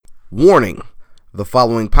Warning, the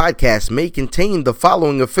following podcast may contain the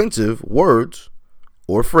following offensive words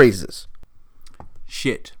or phrases.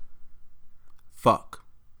 Shit. Fuck.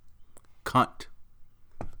 Cunt.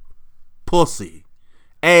 Pussy.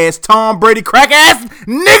 Ass Tom Brady crack ass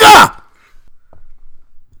nigga!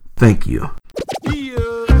 Thank you.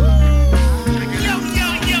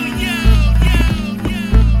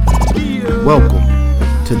 Welcome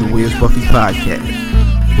to the Where's Buffy podcast,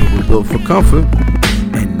 where we're built for comfort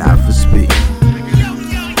and not for speed.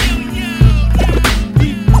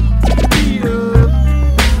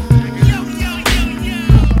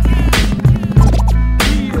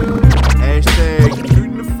 Hashtag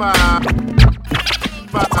shooting the five.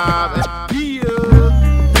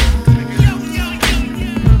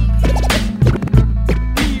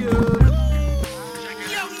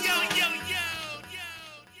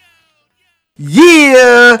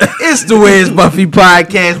 Yeah, it's the Where's Buffy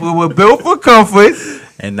podcast, where we're built for comfort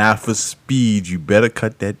And not for speed. You better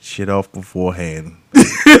cut that shit off beforehand.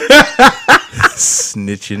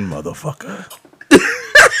 Snitching motherfucker.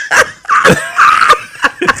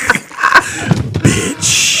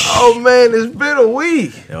 Bitch. Oh man, it's been a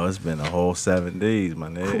week. Yo, it's been a whole 7 days, my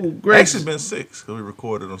nigga. Cool, great. Actually, it's been 6 because we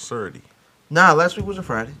recorded on Saturday. Nah, last week was a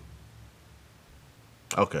Friday.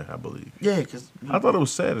 Okay, I believe. Yeah, because I thought it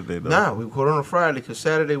was Saturday, though. nah, we recorded on a Friday because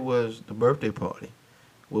Saturday was the birthday party,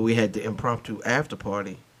 where we had the impromptu after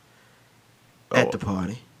party at the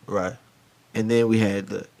party, Right. and then we had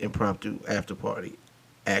the impromptu after party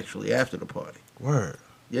actually after the party. Word.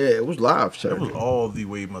 Yeah, it was live, sir. That was all the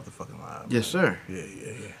way motherfucking live. Yes, sir. Yeah.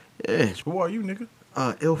 Yeah. Who are you, nigga?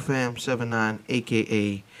 Ilfam79,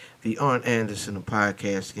 a.k.a. the Arn Anderson of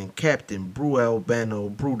podcasting, Captain Brew Albano,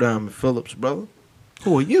 Brew Diamond Phillips, brother.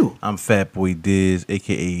 Who are you? I'm Fat Boy Diz,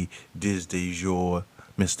 a.k.a. Diz De Jour,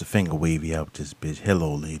 Mr. Finger Wavy out this bitch.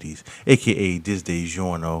 Hello, ladies. A.k.a. Diz De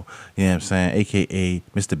Giorno, you know what I'm saying? A.k.a.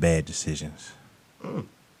 Mr. Bad Decisions. And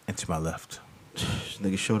to my left, This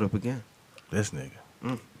nigga showed up again. this nigga.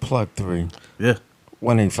 Plug 3, Yeah.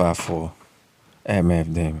 1854, at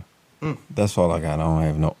Math Demon. That's all I got. I don't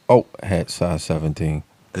have no. Oh, hat size 17.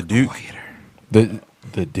 The Duke. The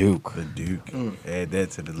Duke. The Duke. Add that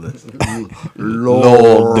to the list.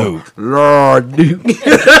 Lord Duke. Lord Duke.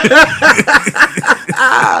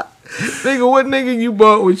 Nigga, what nigga you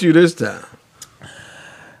bought with you this time?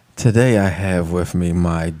 Today I have with me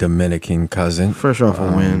my Dominican cousin. Fresh off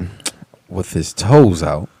a win. With his toes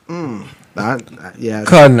out. Yeah.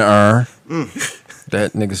 Cousin Urn.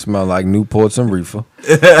 That nigga smell like Newports and Reefer.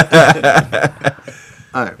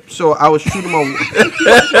 All right, so I was shooting my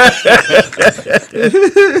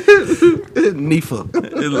Nifa.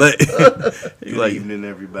 Good evening,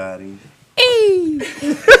 everybody.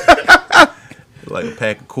 Like a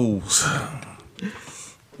pack of cools.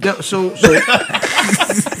 Yeah, so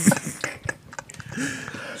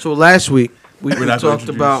last week we We're not gonna talked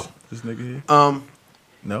introduce about this nigga here.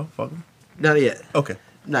 No, fuck him. not yet, Okay.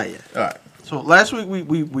 not yet. All right. So last week we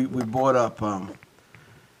brought up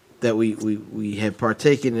that we had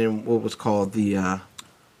partaken in what was called the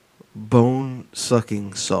bone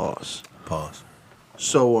sucking sauce. Pause.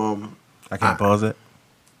 So I can't pause it.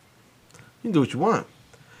 you can do what you want.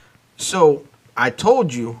 So I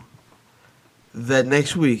told you that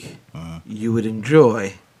next week you would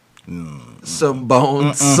enjoy some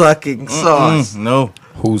bone sucking sauce. No.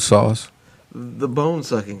 Whose sauce? The bone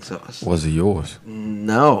sucking sauce. Was it yours?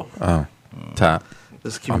 No. Oh, top. It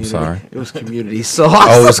was I'm community. sorry. It was community sauce.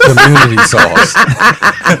 Oh, it's community sauce.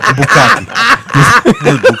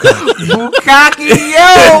 Bukkake,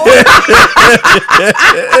 yo.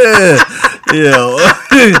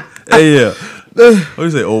 Hey, yeah. What do you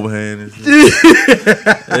say, overhand and shit?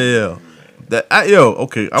 Yeah.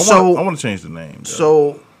 Okay. I want to change the name. Though.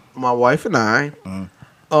 So my wife and I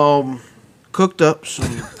cooked up some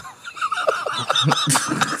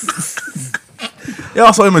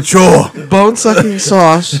Y'all so immature. bone sucking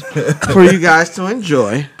sauce for you guys to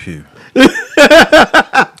enjoy. Pew.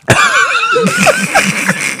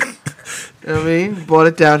 You know what I mean? Brought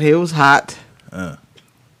it down here. It was hot. You know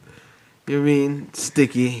what I mean?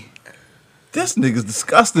 Sticky. This nigga's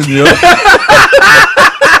disgusting, yo.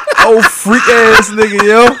 Oh, freak ass nigga,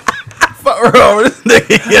 yo. Fuck wrong with this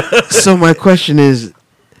nigga, yo. So my question is,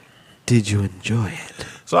 did you enjoy it?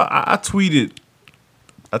 So I tweeted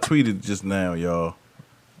just now, y'all,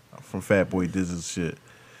 from Fat Boy Diz's shit.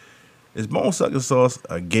 Is bone sucking sauce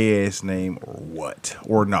a gay ass name or what?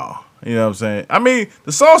 Or nah? You know what I'm saying? I mean,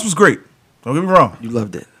 the sauce was great. Don't get me wrong. You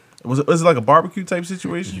loved it. Was it like a barbecue type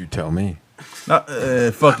situation? You tell me. Fuck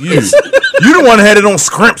you. You the one that had it on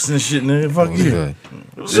scrimps and shit, nigga. Fuck you. Good.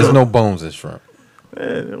 There's no bones in shrimp.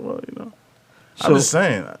 Yeah, well, you know. So- I'm just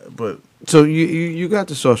saying, But So you got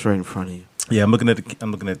the sauce right in front of you. yeah, I'm looking at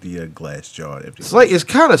the glass jar. It's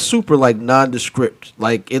kind of super like nondescript.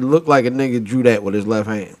 Like it looked like a nigga drew that with his left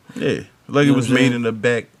hand. Yeah, like it was made in the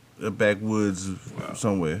backwoods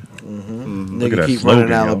somewhere. Nigga keep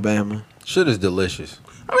running Alabama. Shit is delicious.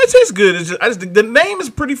 I mean, it tastes good. I just think the name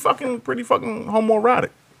is pretty fucking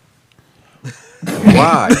homoerotic.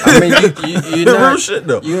 Why? I mean, you The not, real shit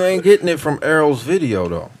though. You ain't getting it from Errol's video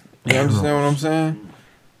though. You understand what I'm saying?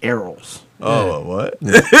 Arrows. Oh, what?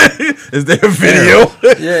 Is there a video?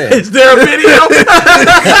 Yeah. Is there a video?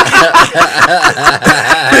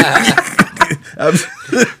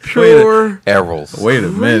 Pure Errol's. Wait a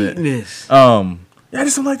minute. greatness. I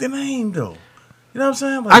just don't like the name though. You know what I'm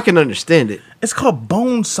saying? Like, I can understand it. it's called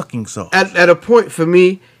bone sucking sauce. At a point for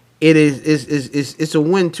me, it's a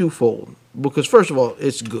win twofold because first of all,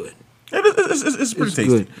 it's good. It's pretty It's tasty.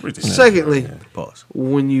 good. Pretty tasty. Secondly, Pause.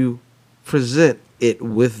 when you present it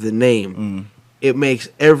with the name, it makes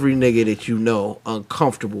every nigga that you know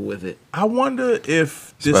uncomfortable with it. I wonder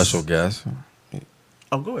if this Special guest.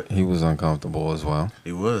 Oh, go ahead. He was uncomfortable as well,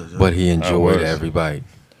 He was, but he enjoyed was. every bite.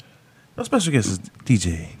 our special guest is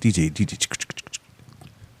DJ.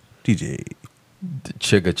 The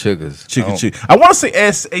chuggas. Chicken. I want to say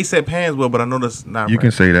ASAP Handswell, but I know that's not You right.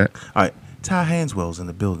 can say that. All right, Ty Handswell's in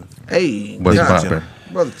the building. Hey, What's God, poppin'?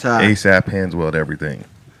 brother Ty? ASAP Handswell, everything.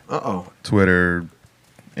 Twitter,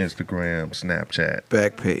 Instagram, Snapchat,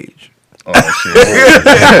 Back page. all that shit.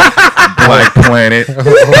 Black Planet,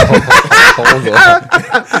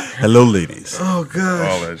 Hello, ladies. Oh God.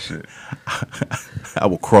 all that shit. I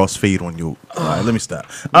will crossfade on you. All right, let me stop.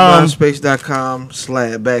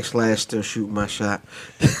 MySpace.com// still shoot my shot.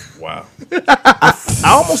 Wow. I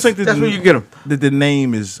almost think that That's where you get 'em. That the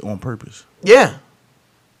name is on purpose. Yeah.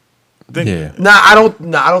 Yeah. I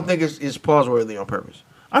don't think it's pause worthy on purpose.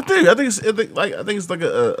 I think it's like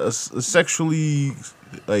a sexually,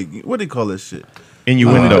 like, what do you call that shit?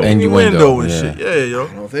 Innuendo. Innuendo and yeah. shit. Yeah, yo.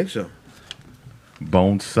 I don't think so.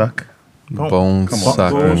 Bone suck. Bone Come on.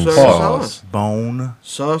 sucking Bone sucking sauce. sauce. Bone.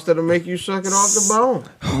 Sauce that'll make you suck it off the bone.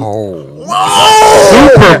 Super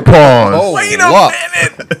pause. Oh, Wait a what?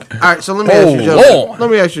 minute. All right, so let me ask you, gentlemen. Lord. Let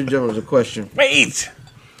me ask you, gentlemen, a question. Wait.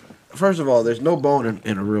 First of all, there's no bone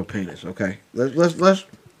in a real penis. Okay, let's.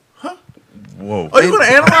 Whoa. Are you gonna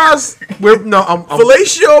analyze I'm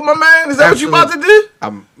fellatio, my man? Is that what you about to do?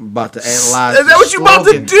 I'm about to analyze. Is that what you about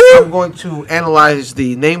to slogan. do? I'm going to analyze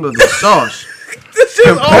the name of the sauce. This shit's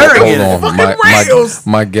all Comparing it. Hold on. fucking rails.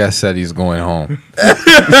 My guest said he's going home. Man, this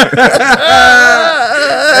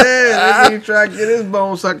nigga try to get his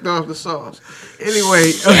bone sucked off the sauce.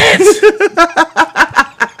 Anyway,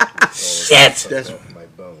 Shit. that's my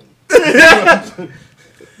bone.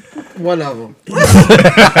 One of them.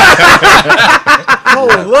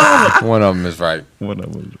 One of them is right.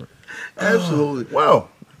 Absolutely. Wow.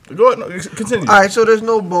 Go ahead. No, continue. All right, so there's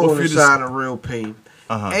no bone Well, if you inside a real pain.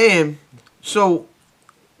 Uh-huh. And so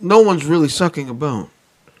no one's really sucking a bone.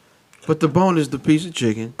 But the bone is the piece of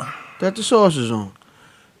chicken that the sauce is on.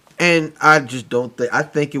 And I just don't think, I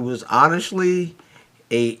think it was honestly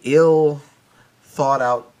a ill thought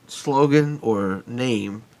out slogan or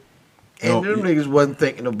name. And them niggas wasn't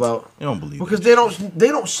thinking about, You don't believe because it. they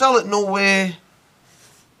don't sell it nowhere.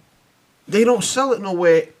 They don't sell it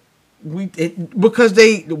nowhere. Because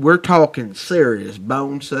we're talking serious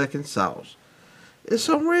bone sucking sauce. It's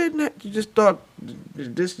some redneck. You just thought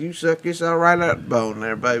this, you suck this out right out the bone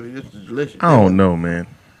there, baby. This is delicious. I don't know, man.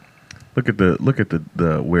 Look at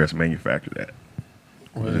the where it's manufactured at.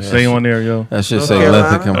 Does it say on there, yo? That should North say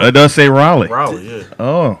Carolina? Lincoln. It does say Raleigh. Raleigh, yeah.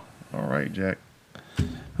 Oh, all right, Jack.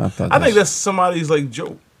 I think that's somebody's like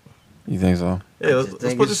joke. You think so? Yeah, just let's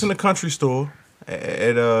think put it's- this in the country store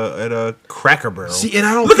at a Cracker Barrel. See, and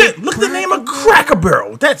I don't look think at the name of Cracker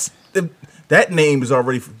Barrel. That name is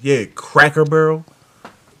already Cracker Barrel.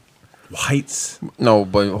 Whites. No,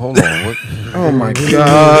 but hold on. What? Oh my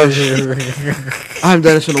gosh. I haven't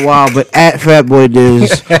done this in a while, but at Fatboy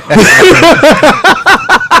Diz.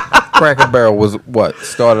 Cracker Barrel was what?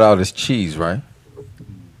 Started out as cheese, right?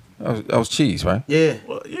 That was cheese, right? Yeah.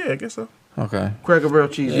 Well, yeah, I guess so. Okay. Cracker Barrel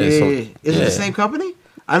cheese. Yeah, Yeah. so- Is it yeah. the same company?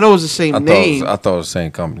 I know it's the same I name. thought it was the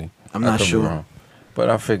same company. I'm I not could be sure. wrong. But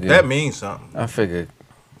I figured That means something. I figured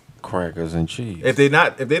crackers and cheese. If they're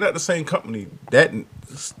not the same company, that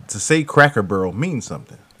to say Cracker Barrel means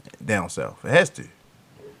something down south. It has to.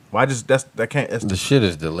 Why just that's The shit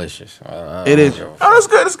is delicious. It is. Oh, that's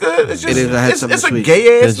good. It's good. It's just It is. I had something it's a sweet.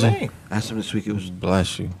 gay ass Did you? name. I had some this week. It was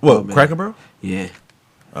Bless you. What Oh, man. Cracker Barrel? yeah.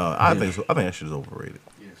 I think so. I think that shit is overrated.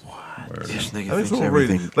 This nigga I think thinks it's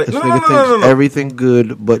overrated. everything. Like, This no, nigga no, no, thinks no, no. everything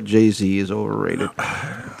good but Jay-Z is overrated.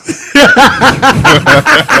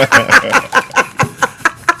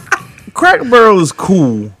 Cracker Barrel is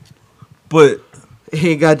cool, but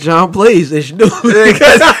He ain't got John Blaze. They should do it. it ain't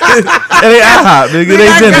IHOP, nigga. It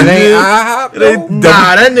ain't dinner. It ain't IHOP, It ain't Nah,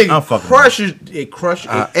 that I'm nigga fucking crushes. It crushes.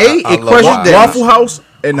 I It love crushes Waffle that. Waffle House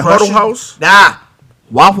and the Huddle House. Nah,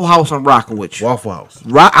 Waffle House. I'm rocking with you. Waffle House.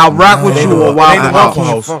 I'll rock with you on It ain't the Waffle Waffle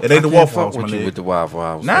House. House. It ain't the Waffle House, my with you nigga. with the Waffle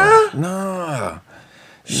House. Nah. Nah.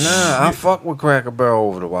 I fuck with Cracker Barrel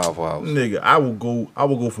over the Waffle House. Nigga, I will go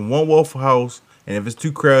from one Waffle House, and if it's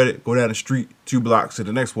too crowded, go down the street 2 blocks to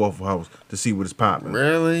the next Waffle House to see what is popping.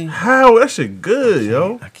 Really? How? That shit good,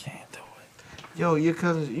 yo. I can't do it. Yo, your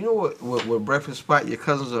cousins. You know what breakfast spot your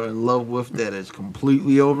cousins are in love with that is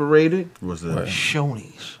completely overrated? What's that?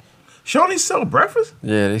 Shoney's. Shoney sell breakfast?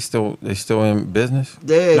 Yeah, they still in business.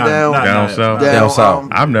 Yeah, Nah, down nah, Down nah. south. Down south.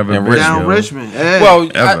 I've never In been down yo. Richmond. Yeah. Well,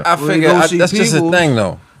 Ever. I When figure you go see that's just a people- thing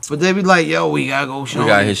though. but they be like, yo, we gotta go Shoney's. We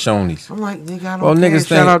got his Shoney's. I'm like, nigga, I don't Well, care. niggas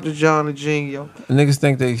Shout think- out to John and Jing, yo. Niggas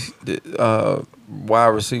think they wide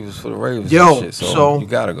receivers for the Ravens. Yo, and shit, so- you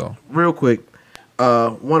gotta go. Real quick,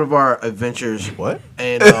 one of our adventures. What?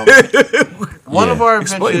 And one of our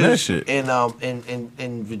Explain that adventures shit.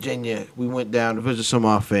 in Virginia, we went down to visit some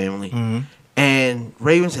of our family, Mm-hmm. and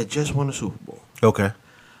Ravens had just won the Super Bowl. Okay.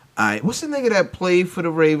 All right, what's the nigga that played for the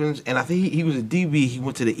Ravens? And I think he was a DB. He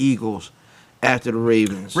went to the Eagles after the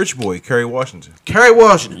Ravens. Rich Boy, Kerry Washington. Kerry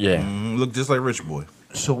Washington. Yeah. Look just like Rich Boy.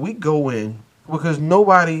 So we go in because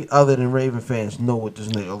nobody other than Raven fans know what this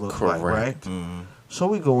nigga looks like, right? Mm-hmm. So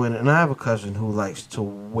we go in, and I have a cousin who likes to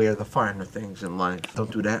wear the finer things in life. Don't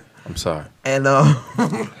do that. I'm sorry. And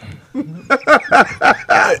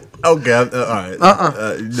Okay, all right.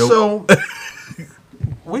 Nope. so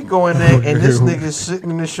we go in there, and this nigga's sitting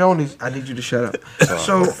in the Shoney's. I need you to shut up.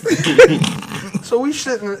 So we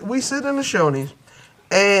sit in the Shoney's,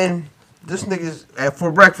 and this nigga's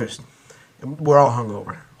for breakfast. And we're all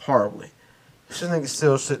hungover horribly. This nigga's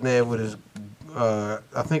still sitting there with his. I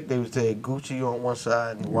think they was there Gucci on one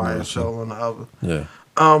side and YSL on the other. Yeah.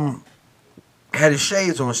 Had his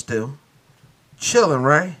shades on still, chilling,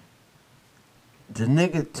 right? The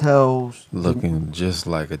nigga tells Looking just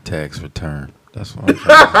like a tax return. That's what I'm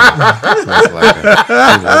trying to Looks like a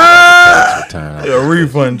tax return. A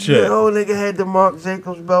refund check. the old nigga had the Marc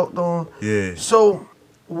Jacobs belt on. Yeah. So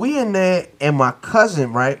we in there, and my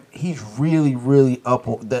cousin, right? He's really, really up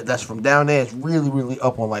on that's from down there. It's really, really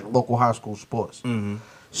up on like local high school sports. Mm-hmm.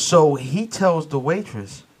 So he tells the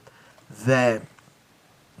waitress that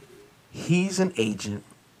he's an agent,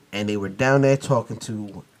 and they were down there talking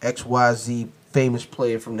to XYZ famous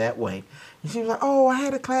player from that way. And she was like, "Oh, I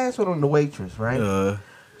had a class with him." The waitress, right?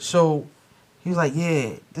 So he was like,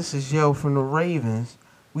 "Yeah, this is yo from the Ravens.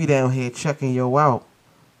 We down here checking yo out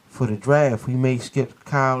for the draft. We may skip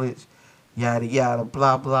college, yada yada,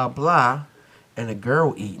 blah blah blah." And the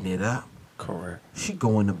girl eating it up. Correct. She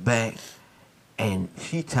go in the back, and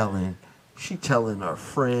she telling her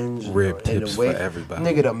friends, Rib and tips for everybody.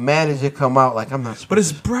 Nigga, the manager come out like, "I'm not." But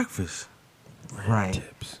it's breakfast. right.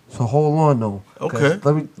 Tips. So hold on though. 'cause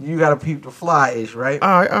Okay. You gotta peep the fly ish, right?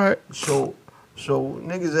 All right. So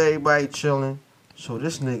niggas, everybody chilling. So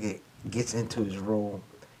this nigga gets into his role.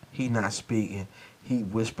 He not speaking. He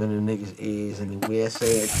whispering in niggas' ears, and then we're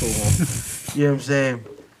saying to him. You know what I'm saying?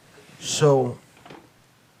 So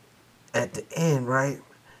at the end, right,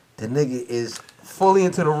 the nigga is fully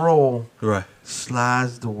into the role. Right.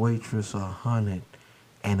 Slides the waitress 100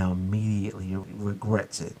 and immediately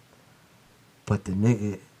regrets it. But this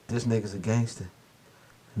nigga's a gangster.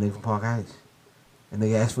 The nigga from Park Heights. And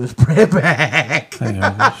they asked for his bread back. Hey,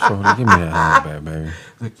 shorty, give me that hand back, baby.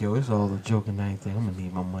 Look, yo, it's all a joke and everything. I'm gonna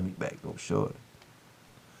need my money back, though, shorty.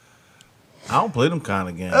 I don't play them kind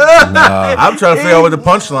of games. Nah. I'm trying to figure out what the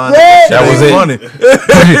punchline is. That was Ain't it.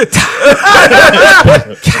 funny.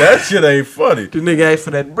 That shit ain't funny. The nigga asked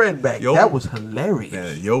for that bread back. Yo. That was hilarious.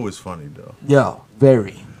 Yeah, yo is funny though. Yo,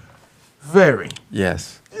 very. Very.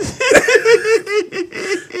 Yes.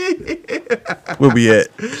 Where we at?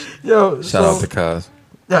 Yo, Shout out to Cuz.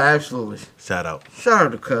 Yeah, absolutely. Shout out. Shout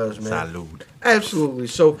out to Cuz, man. Salute. Absolutely.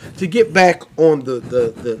 So to get back on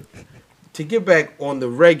the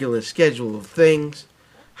regular schedule of things,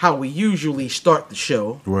 how we usually start the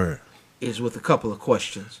show Word. is with a couple of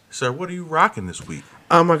questions. Sir, what are you rocking this week?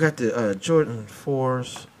 I got the Jordan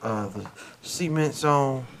 4s, the Cement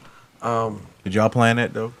Zone. Did y'all plan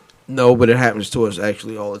that though? No, but it happens to us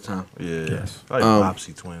actually all the time. Yeah. Yes. Like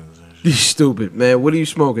Mopsy twins and shit. You stupid, man. What are you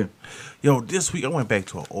smoking? Yo, this week I went back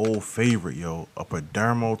to an old favorite, yo. A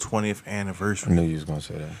Padermo 20th I anniversary. knew you was gonna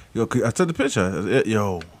say that. Yo, I took the picture.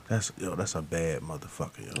 That's a bad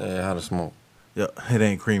motherfucker, yo. Yeah, how to smoke. Yo, it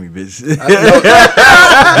ain't creamy, bitch. These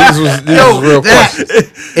was real questions.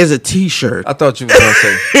 Is a T-shirt. I thought you was gonna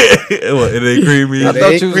say. It ain't creamy. I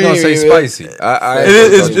thought you was gonna say spicy.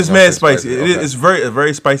 It's mad spicy. It's a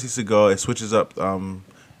very spicy cigar. It switches up through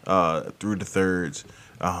the thirds.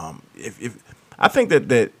 If I think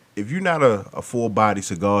that if you're not a full body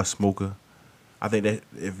cigar smoker, I think that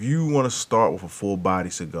if you want to start with a full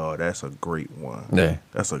body cigar, that's a great one. Yeah,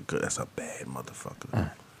 that's a bad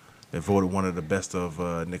motherfucker. They voted one of the best of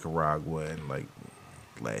Nicaragua in like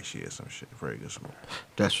last year or some shit. Very good smoke.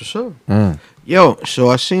 That's what's up. Yo, so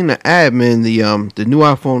I seen the ad, man. The new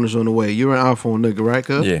iPhone is on the way. You're an iPhone nigga, right,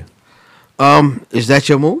 cuz? Yeah. Is that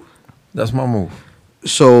your move? That's my move.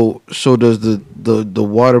 So does the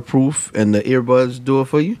waterproof and the earbuds do it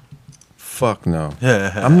for you? Fuck no.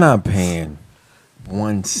 I'm not paying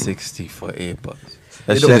 $160 for earbuds.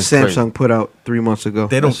 That Samsung put out 3 months ago.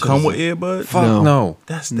 They don't come with earbuds? Fuck no.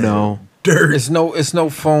 That's no dirt. It's no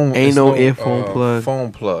phone. Ain't no earphone plug.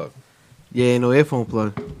 Phone plug. Yeah, ain't no earphone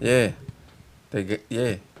plug. Yeah.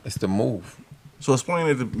 It's the move. So explain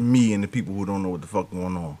it to me and the people who don't know what the fuck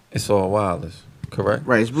going on. It's all wireless, correct?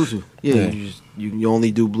 Right, it's Bluetooth. Yeah. You only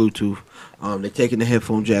do Bluetooth. They're taking the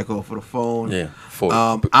headphone jack off for the phone. Yeah.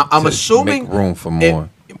 I'm assuming make room for more.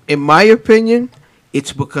 In my opinion,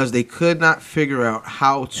 it's because they could not figure out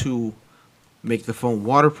how to make the phone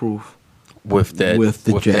waterproof with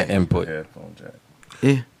the jack input. Headphone jack.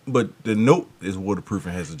 Yeah. But the Note is waterproof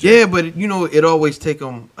and has a jack. Yeah, but it always take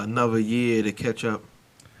them another year to catch up.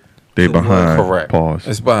 They behind. Correct. Pause.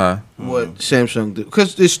 It's behind. What Samsung do?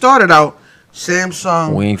 Because it started out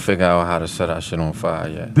Samsung. We ain't figure out how to set our shit on fire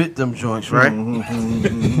yet. Bit them joints, right?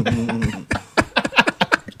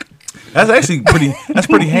 That's actually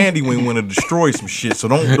pretty handy when you want to destroy some shit. So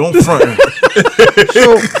don't front.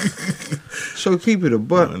 So keep it a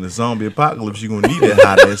buck. In the zombie apocalypse, you're gonna need that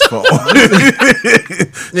hot ass phone.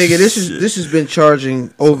 Nigga, this has been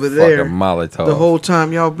charging over there Molotov. the whole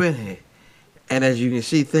time y'all been here. And as you can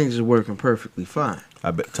see, things are working perfectly fine. I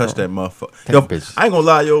bet touch that motherfucker. Yo, I ain't gonna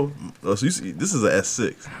lie, yo. So you see, this is an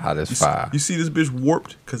S6. Hot as fire. You see this bitch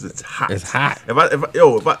warped because it's hot. It's hot. These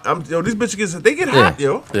bitches get hot,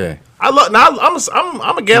 yo. Yeah.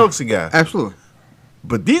 I'm a Galaxy guy. Absolutely.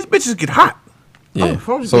 But these bitches get hot. Yeah.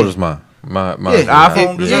 Oh, So does mine. My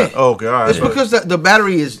iPhone does that? Oh, okay, all right. It's because the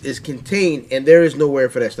battery is contained and there is nowhere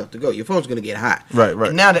for that stuff to go. Your phone's gonna get hot. Right.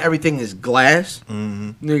 And now that everything is glass,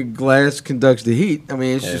 nigga, glass conducts the heat. I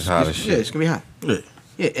mean, it's hot as shit. It's gonna be hot. Yeah.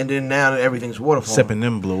 Yeah, and then now that everything's waterfall. Except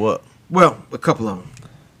them blew up. Well, a couple of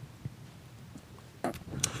them.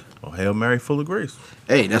 Oh, Hail Mary full of grace.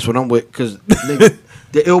 Hey, that's what I'm with. Because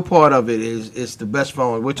the ill part of it is it's the best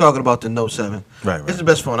phone. We're talking about the Note 7. Right. It's the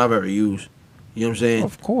best phone I've ever used. You know what I'm saying?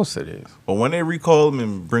 Of course it is. But when they recall them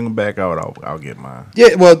and bring them back out, I'll get mine.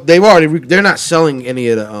 Yeah, well, they've already. They're not selling any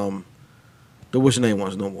of the what's the name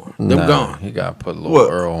ones no more. Them gone. He got to put a little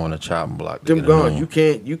Earl on the chopping block. Them gone. You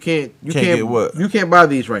can't get what? You can't buy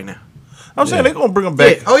these right now. I'm saying they're gonna bring them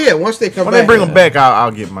back. Yeah. Oh yeah, once they come when back. they bring them back, I'll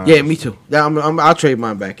get mine. Yeah, me too. I'll trade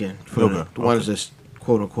mine back in for the ones that's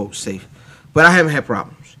quote unquote safe. But I haven't had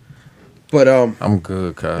problems. But I'm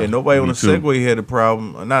good, cuz. Yeah, nobody on the Segway had a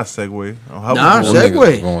problem. Not Segway.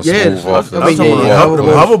 Segway. Yeah,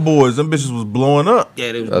 hoverboards. Them bitches was blowing up.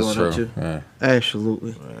 Yeah, they was blowing up too. Yeah.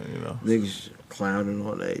 Absolutely. Niggas clowning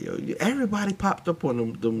on that, yo. Everybody popped up on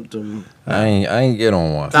them. I ain't get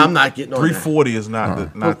on one. I'm not getting on 340 is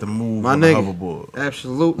not the move my on nigga, the hoverboard.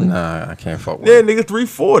 Absolutely. Nah, I can't fuck with it. it. Yeah, nigga,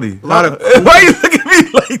 340. Why you look at me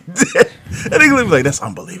like that? That nigga look like that's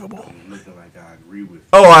unbelievable. Looking like I agree with you.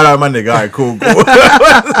 Oh, all right, my nigga. All right, cool.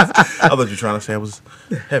 I thought you were trying to say I was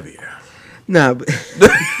heavier. Nah, but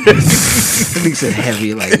nigga said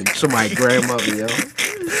heavy like somebody grandmother, yo.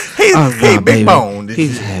 He's big boned.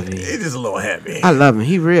 He's heavy. He's just a little heavy. I love him.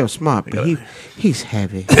 He real smart, but he's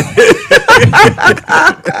heavy.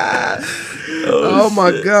 Oh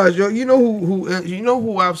my gosh, yo! You know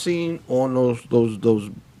who I've seen on those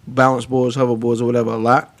balance boards, hoverboards, or whatever a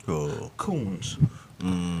lot? Coons.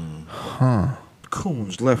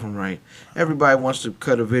 Coons, left and right. Everybody wants to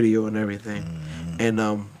cut a video and everything.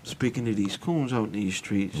 And speaking of these coons out in these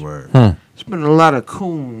streets, there's been a lot of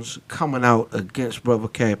coons coming out against Brother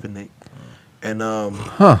Kaepernick. And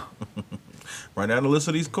right down the list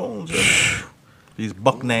of these coons. These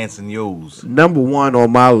buck dancing yos. Number one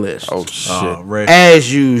on my list. Oh shit!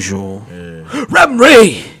 As usual, Reverend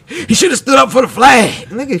Ray. He should have stood up for the flag.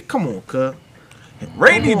 Nigga, come on, cuz.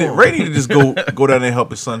 Ray need to just go down there and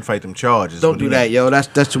help his son fight them charges. Don't do that, yo.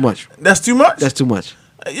 That's too much. That's too much? That's too much.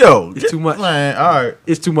 Yo, It's too much. Man, all right.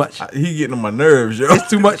 It's too much. He getting on my nerves, yo. It's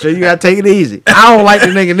too much, so you gotta take it easy. I don't like the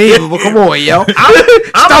nigga neither, but come on, yo.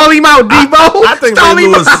 Stall him out, Debo. I think Stall Ray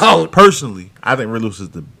him Lewis, out. personally, I think Ray Lewis is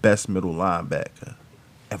the best middle linebacker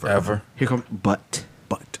ever. Here come, but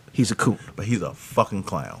he's a coon. But he's a fucking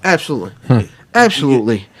clown. Absolutely.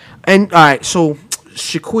 Absolutely. And all right, so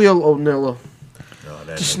Shaquille O'Neal,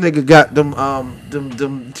 this nigga got them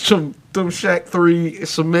Shaq 3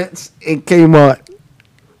 cements in Kmart.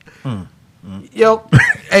 Yo,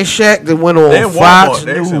 hey Shaq that went on Fox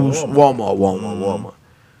News. Walmart.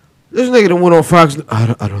 This nigga that went on Fox. I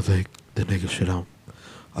don't think the nigga should I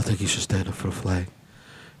think he should stand up for the flag,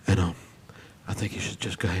 and I think he should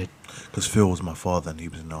just go ahead. Because Phil was my father and he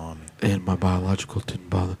was in the army. And my biological didn't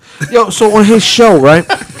bother. Yo, so on his show, right?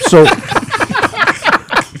 So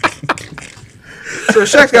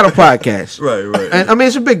Shaq's got a podcast. Right. And I mean,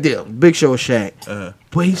 it's a big deal. Big show with Shaq.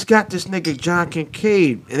 But he's got this nigga John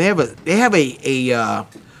Kincaid, and they have a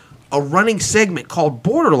running segment called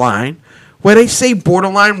Borderline, where they say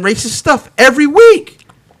borderline racist stuff every week.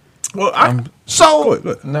 Well, I'm surprised.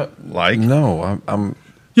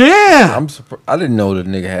 I didn't know the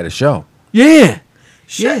nigga had a show. Yeah.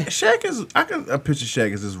 Shaq is. I picture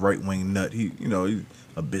Shaq as this right wing nut. He's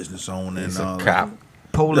a business owner. He's and a cop.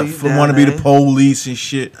 Police want to be the police and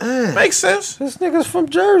shit. Makes sense. This nigga's from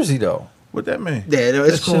Jersey though. What that mean? Yeah, no,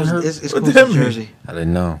 it's cool. It's cool that in mean? Jersey. I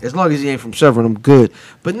didn't know. As long as he ain't from Severn, I'm good.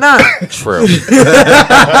 But nah. Trill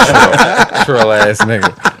ass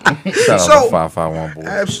nigga. Shout out to 551 boy.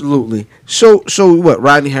 Absolutely. So what?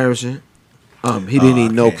 Rodney Harrison. He didn't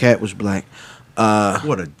even know Cat was black.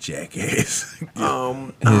 What a jackass. Here's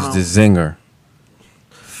the zinger.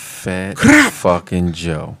 Fat fucking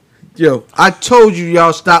Joe. Yo, I told you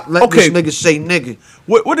y'all stop letting this nigga say nigga.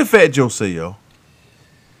 What did Fat Joe say, yo?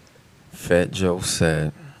 Fat Joe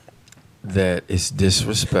said that it's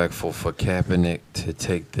disrespectful for Kaepernick to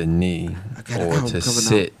take the knee or to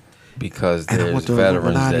sit because there's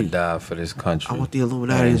veterans that died for this country. I want the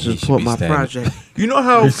Illuminati to support my project. You know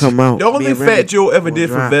how the only thing Fat Joe ever did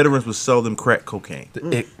for veterans was sell them crack cocaine.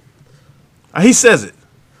 He says it.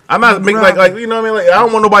 I'm not making like you know what I mean. Like I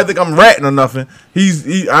don't want nobody to think I'm ratting or nothing.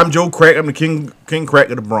 I'm Joe Crack. I'm the king Crack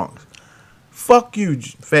of the Bronx. Fuck you,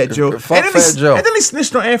 Fat Joe. Fat Joe. And then he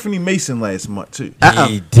snitched on Anthony Mason last month too.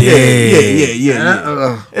 He did.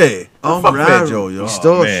 Yeah. Fuck Fat Joe, yo.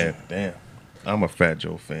 Oh, man, damn. I'm a Fat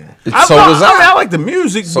Joe fan. I like the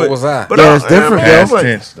music. So was I. But it's different,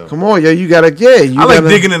 yo. Come on, yo. You gotta I like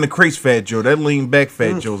digging in the crates, Fat Joe. That lean back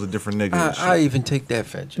Fat Joe's a different nigga. I even take that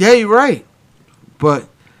Fat Joe. Yeah, you're right. But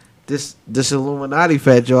this Illuminati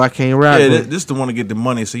Fat Joe, I can't ride with. This the one to get the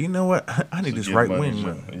money. So you know what? I need this right wing.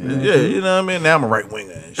 Yeah, you know what I mean. Now I'm a right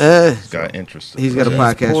winger. He's got interest. He's got a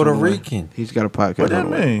podcast. Puerto Rican. He's got a podcast. What that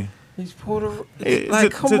mean? He's Puerto Rican.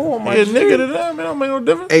 Like, come on, my nigga to them, it don't make no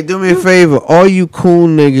difference. Hey, do me a favor. All you cool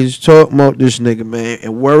niggas talk about this nigga, man,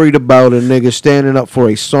 and worried about a nigga standing up for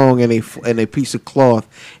a song and a piece of cloth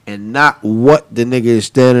and not what the nigga is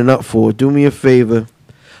standing up for. Do me a favor.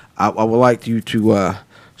 I would like you to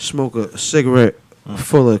smoke a cigarette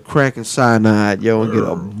full of crack and cyanide, yo, and get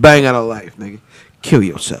a bang out of life, nigga. Kill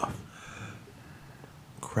yourself.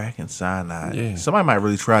 Crack and cyanide. Yeah. Somebody might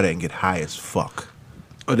really try that and get high as fuck.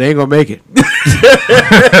 Oh, they ain't gonna make it.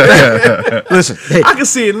 Listen, hey. I can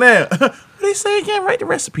see it now. But they say you can't write the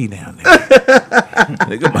recipe down there.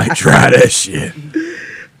 Nigga might try that shit.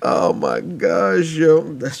 Oh my gosh, yo.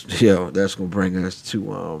 That's gonna bring us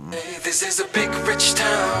to This is a big rich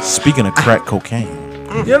town. Speaking of crack cocaine.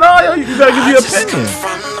 You know, you gotta give your opinion.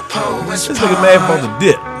 This nigga mad about the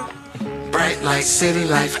dip. Bright light, city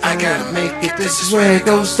life, I gotta make it. This is where it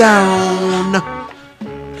goes down.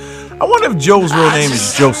 I wonder if Joe's real name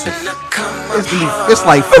is Joseph. it's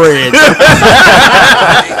like Fred.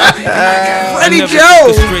 Freddie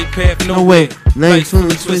Joe. No way. Life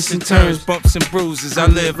twists and turns, bumps and bruises. I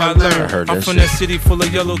live, I learn. I'm from that city full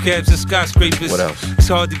of yellow cabs and skyscrapers. What else? It's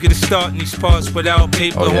hard to get a start in these parts without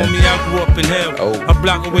paper. Homie, I grew up in hell. A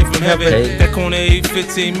block away from heaven. That corner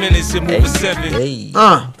 15 minutes and moving 7.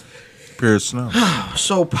 Pure snow.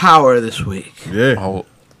 So power this week. Yeah. Oh,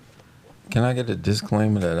 can I get a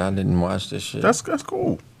disclaimer that I didn't watch this shit? That's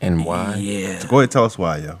cool. And why? Yeah. So go ahead and tell us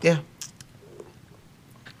why, yo. Yeah.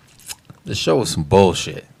 The show was some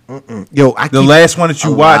bullshit. Yo, the last one that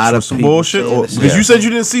you watched was some bullshit? Because you said you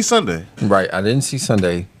didn't see Sunday. Right. I didn't see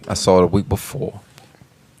Sunday. I saw it a week before.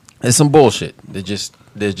 It's some bullshit. They're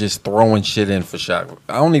just throwing shit in for shock.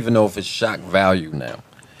 I don't even know if it's shock value now.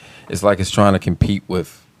 It's like it's trying to compete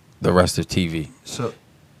with the rest of TV. So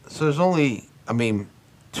there's only,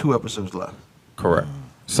 2 episodes left. Correct.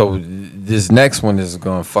 So this next one is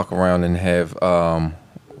going to fuck around and have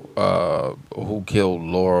who killed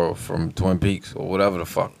Laura from Twin Peaks or whatever the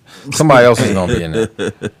fuck. Somebody else is gonna be in there.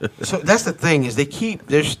 So that's the thing is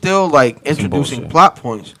they're still like introducing bullshit. plot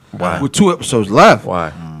points. Why? With 2 episodes left.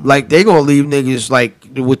 Why? Like they gonna leave niggas like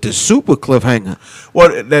with the super cliffhanger.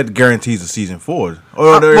 Well, that guarantees a season 4.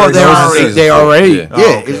 Well, they already Yeah.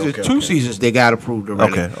 yeah. Okay, It's 2 seasons they got approved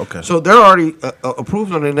already. Okay. So they're already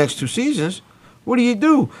approved on the next 2 seasons. What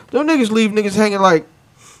do? Those niggas leave niggas hanging like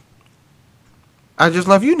I just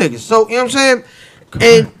love you niggas. So you know what I'm saying?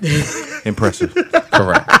 And Impressive.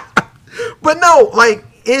 Correct. but no, like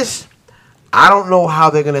I don't know how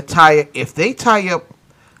they're gonna tie it. If they tie up,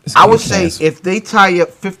 I would say if they tie up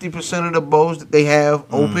 50% of the bows that they have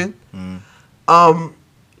open,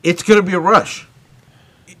 it's gonna be a rush.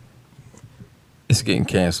 It's getting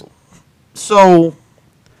canceled. So,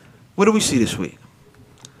 what do we see this week?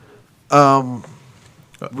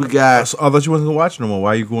 We got. I thought you wasn't gonna watch no more. Why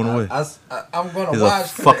are you going away? I'm gonna He's a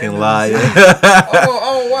fucking liar.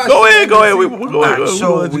 I'll watch. Go ahead. Go ahead.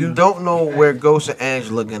 So we don't know where Ghost and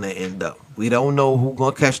Angela gonna end up. We don't know who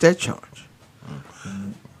gonna catch that charge.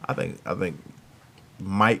 I think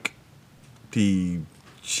Mike,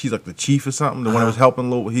 she's like the chief or something. The one that was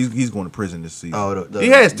helping Lil. He's going to prison this season. Oh, he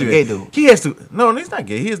has to. The gay dude. He has to. No, he's not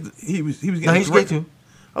gay. He was getting. No, he's gay too.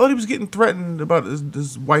 I thought he was getting threatened about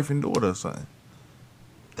his wife and daughter or something.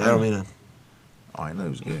 That don't mean nothing. Oh, I know he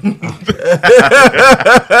was gay.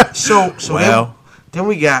 So Well.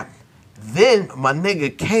 then my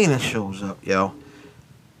nigga Kana shows up, yo.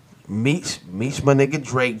 Meets my nigga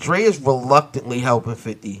Drake. Dre is reluctantly helping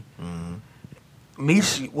 50.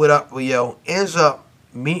 Meets what up, yo. Ends up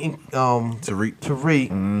meeting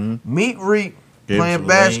Tariq. Meet Reek Gave him playing some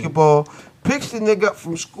basketball. Picks the nigga up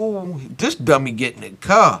from school. This dummy getting in the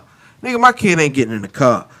car. Nigga, my kid ain't getting in the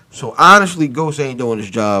car. So honestly, Ghost ain't doing his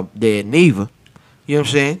job there neither. You know what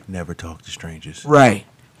I'm saying? Never talk to strangers. Right.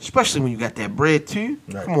 Especially when you got that bread too.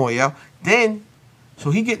 Right. Come on, y'all. Then, so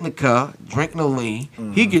he get in the car, drinking a lean.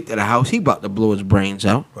 He get to the house. He about to blow his brains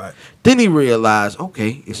out. Right. Then he realized,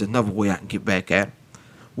 okay, it's another way I can get back at him.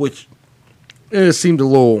 Which, it seemed a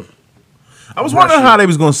little... I was wondering how they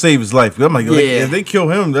was gonna save his life. I'm like, Yeah. if they kill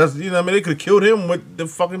him, that's they could have killed him with the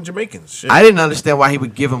fucking Jamaicans. Shit. I didn't understand why he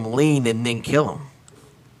would give him lean and then kill him.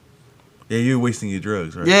 Yeah, you're wasting your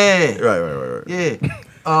drugs, right? Yeah. Right. Yeah.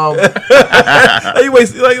 You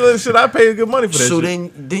wasting like shit. I paid good money for that. So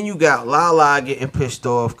shit. then you got Lala getting pissed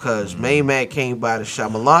off because Main Man came by the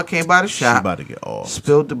shop. Milan came by the She shop. about to get off.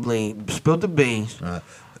 Spilled the beans.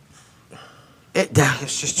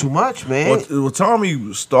 It's just too much, man. Well,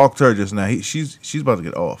 Tommy stalked her just now. She's about to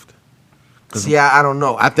get offed. See, I don't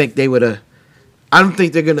know. I think they would have. I don't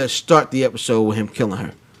think they're gonna start the episode with him killing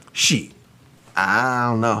her. I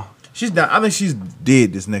don't know. She's not. I think she's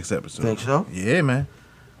dead this next episode. Think so? Yeah, man.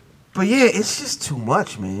 But yeah, it's just too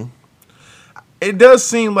much, man. It does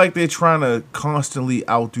seem like they're trying to constantly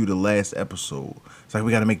outdo the last episode. It's like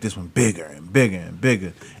we got to make this one bigger and bigger and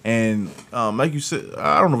bigger. And like you said,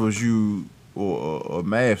 I don't know if it was you or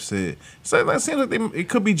Mav said, it's like, it seems like it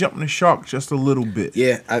could be jumping the shark just a little bit.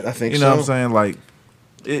 Yeah, I think so. You know what I'm saying? Like,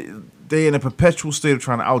 they're in a perpetual state of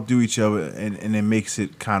trying to outdo each other, and it makes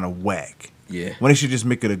it kind of whack. Yeah. When they should just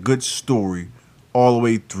make it a good story all the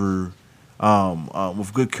way through,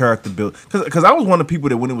 with good character build. Because I was one of the people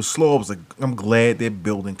that when it was slow, I was like, I'm glad they're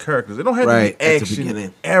building characters. They don't have to be At the action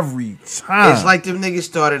beginning. every time. It's like them niggas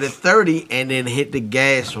started at 30 and then hit the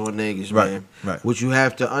gas on niggas, Right, man. right. What you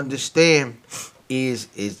have to understand is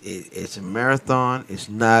it's a marathon. It's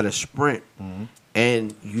not a sprint. Mm-hmm.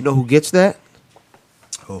 And you know who gets that?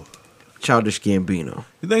 Oh. Childish Gambino.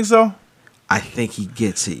 You think so? I think he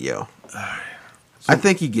gets it, yo. I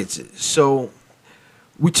think he gets it. So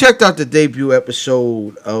we checked out the debut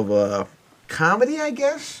episode of comedy, I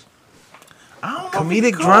guess. I don't know.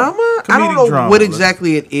 Comedic drama? I don't know drama, what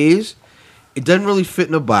exactly it is. It doesn't really fit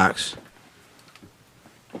in a box.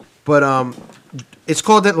 But it's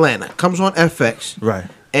called Atlanta. Comes on FX. Right.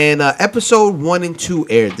 And episode 1 and 2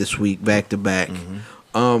 aired this week, back to back.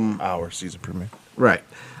 Our season premiere. Right.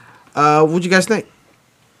 What'd you guys think?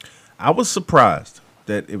 I was surprised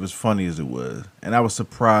that it was funny as it was, and I was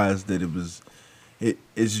surprised that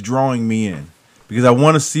it's drawing me in because I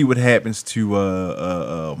want to see what happens to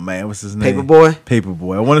man, what's his name?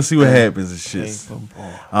 Paperboy. I want to see what happens and shit.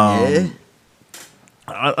 Yeah.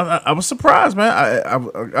 I was surprised, man.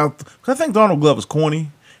 I think Donald Glover is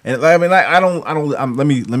corny, and I mean, I don't.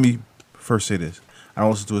 Let me first say this: I don't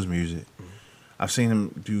listen to his music. I've seen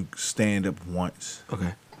him do stand up once.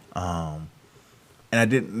 Okay. And I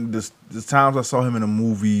didn't. The times I saw him in the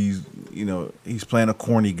movies, you know, he's playing a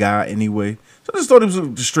corny guy anyway. So I just thought he was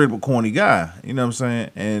just straight up a corny guy. You know what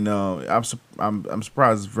I'm saying? And I'm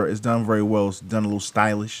surprised it's done very well. It's done a little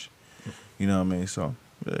stylish. You know what I mean? So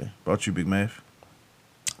yeah. About you, Big Math.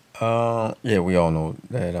 Yeah, we all know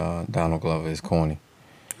that Donald Glover is corny.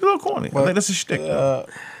 He's a little corny. I think that's a shtick.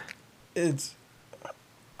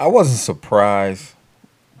 I wasn't surprised,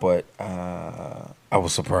 but I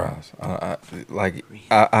was surprised. I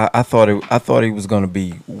thought he was gonna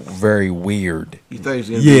be very weird. You thought he was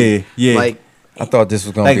gonna be like I thought this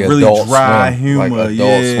was gonna be really Adult dry Swim, humor, like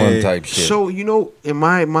Adult Swim type shit. So you know, in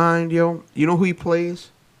my mind, yo, you know who he plays?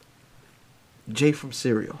 Jay from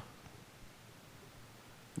Serial.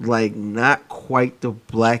 Like not quite the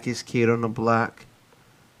blackest kid on the block.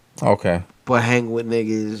 Okay. But hang with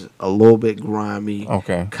niggas a little bit grimy.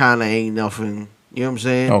 Okay. Kinda ain't nothing. You know what I'm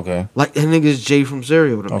saying? Okay. Like that nigga's Jay from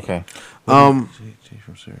Serial to me. Okay. Jay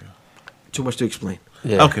from Serial. Too much to explain.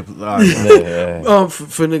 Yeah. Okay. All right. Yeah.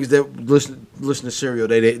 For niggas that listen to Serial,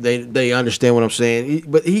 they understand what I'm saying.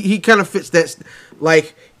 But he kind of fits that.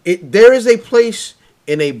 Like there is a place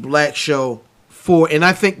in a black show for, and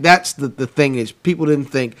I think that's the thing is people didn't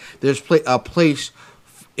think there's a place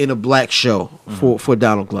in a black show for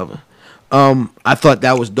Donald Glover. I thought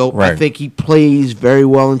that was dope. Right. I think he plays very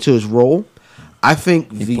well into his role. I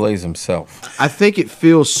think he plays himself. I think it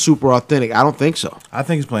feels super authentic. I don't think so. I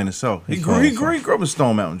think he's playing himself. He grew up in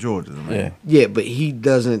Stone Mountain, Georgia. Man. Yeah, but he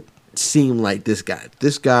doesn't seem like this guy.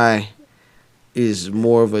 This guy is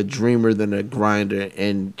more of a dreamer than a grinder,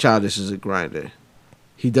 and Childish is a grinder.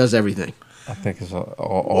 He does everything. I think it's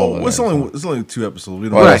all it's only 2 episodes. We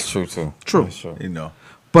don't. Well, that's true too. True. That's true. You know.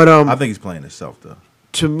 But I think he's playing himself though.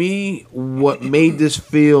 To me, what made this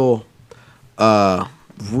feel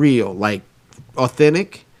real, like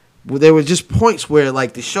authentic, there were just points where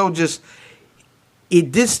like the show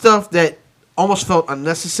it did stuff that almost felt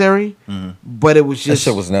unnecessary, but it was just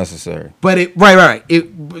that shit was necessary. But it right.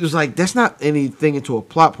 It was like that's not anything into a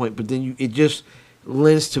plot point, but then it just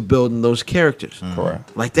lends to building those characters.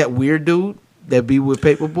 Correct. Like that weird dude that be with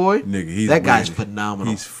Paperboy. Nigga, that guy's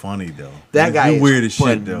phenomenal. He's funny though. That guy is weird as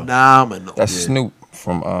shit though. Phenomenal. That's Snoop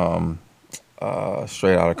from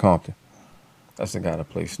Straight Outta Compton. That's the guy that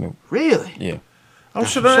plays Snoop. Really? Yeah. I'm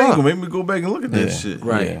sure that ain't gonna make me go back and look at that shit.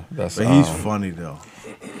 Right. Yeah, but he's funny though.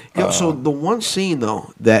 Yo, so the one scene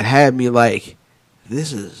though that had me like,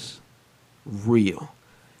 this is real,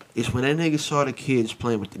 is when that nigga saw the kids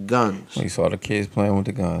playing with the guns. He saw the kids playing with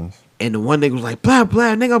the guns. And the one nigga was like, blah,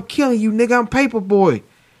 blah, nigga, I'm killing you, nigga, I'm Paperboy.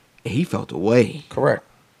 And he felt away. Correct.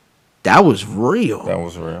 That was real. That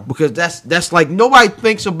was real. Because that's like, nobody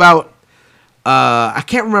thinks about, I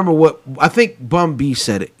can't remember what, I think Bun B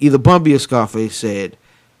said it. Either Bun B or Scarface said,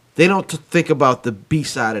 they don't think about the B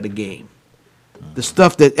side of the game. The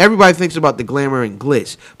stuff that everybody thinks about, the glamour and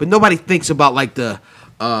glitz. But nobody thinks about like the,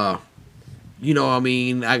 you know what I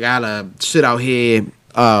mean, I gotta sit out here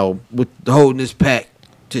with holding this pack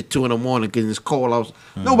to 2 in the morning because it's cold.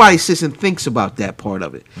 Nobody sits and thinks about that part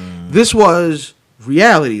of it. This was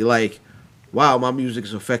reality. Like, wow, my music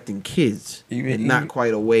is affecting kids, and not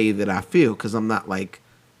quite a way that I feel because I'm not like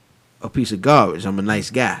a piece of garbage. I'm a nice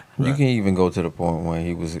guy. You can even go to the point when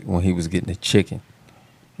he was getting the chicken,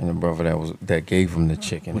 and the brother that gave him the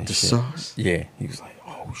chicken with and the shit. sauce. Yeah, he was like,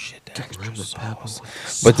 oh shit, that extra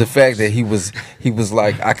sauce. But the fact that he was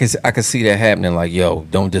like, I could see that happening. Like, yo,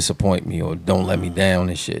 don't disappoint me or don't let me down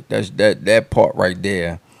and shit. That part right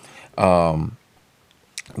there,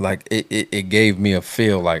 like it gave me a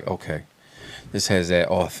feel like, okay, this has that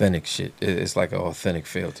authentic shit. It's like an authentic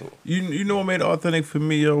feel to it. You know what made it authentic for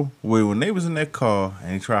me, yo? When they was in that car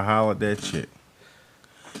and he tried to holler at that chick,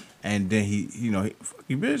 and then he fuck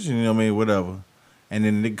you bitch, you know what I mean, whatever. And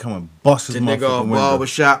then they come and bust his motherfucking nigga window.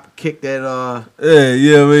 barbershop, kick that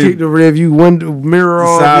yeah, I mean, kick the rear view window mirror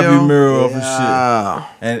off, side view yo. mirror off and shit.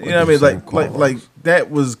 And you know what I mean, like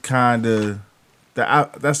that was kind of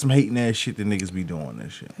that's some hating ass shit that niggas be doing.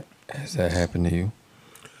 That shit. Has that happened to you?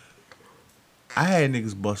 I had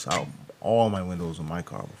niggas bust out all my windows in my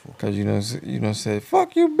car before. Cause you said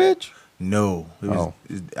fuck you, bitch. No,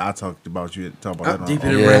 I talked about that. Deep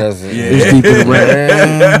in the rap. It's deep in the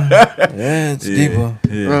rap. Yeah, it's deeper.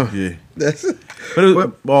 Yeah. But it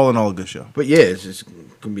was, all in all, a good show. But yeah, it's just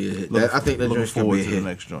gonna be a hit. I think that joint's gonna be a to hit. The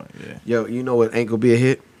next joint. Yeah. Yo, you know what ain't gonna be a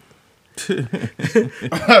hit?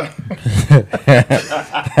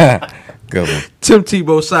 Good one. Tim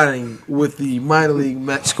Tebow signing with the minor league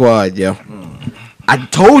Met squad, yo. I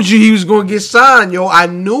told you he was gonna get signed, yo. I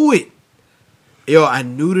knew it. Yo, I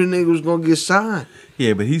knew the nigga was gonna get signed.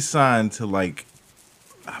 Yeah, but he signed to like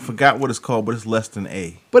I forgot what it's called, but it's less than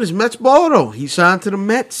A. But it's Mets ball though. He signed to the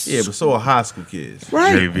Mets. Yeah, but so are high school kids.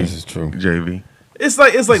 Right. JV. This is true. JV. It's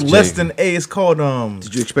like less JV. than A. It's called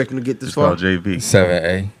Did you expect him to get this It's far? called JV.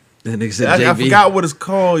 7A. Then they said I JV. forgot what it's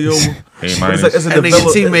called, yo. A minus. It's a And nigga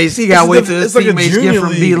develop- teammates, he got to wait till his like a teammates get junior from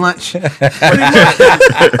B league. lunch.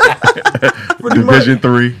 Division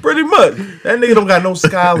 3. Pretty much. That nigga don't got no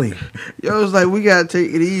Scully. Yo, it's like, we got to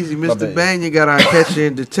take it easy. Mr. Banya got our catcher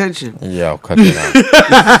in detention. Yo, cut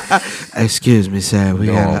that out. Excuse me, sir. We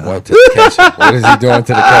Doing got what to the catcher? What is he doing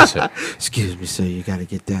to the catcher? Excuse me, sir. You got to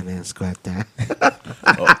get down there and squat down.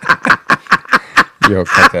 Yo,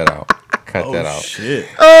 cut that out. Cut that out. Shit.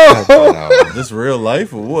 Cut that out. This real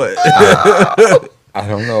life or what? I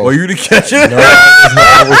don't know. Were you the catcher? No,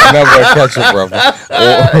 I was never a catcher, brother.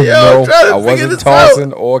 Or, Yo, I'm trying to I figure wasn't this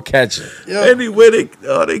tossing or catching. Anyway, they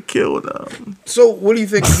killed him. So, what do you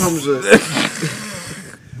think comes of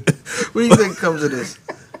what do you think comes of this?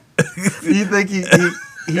 Do you think do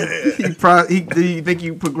you think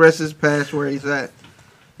he progresses past where he's at?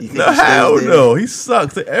 You think No, he stays hell there? no. He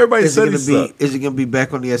sucks. Everybody Is said he it sucked. is it gonna be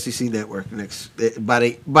back on the SEC network next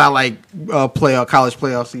by college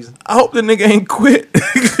playoff season? I hope the nigga ain't quit. Yo,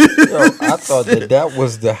 I thought that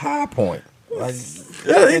was the high point. Like,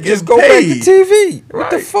 Yeah, he just getting go back to paid. TV. What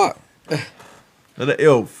the Right. fuck?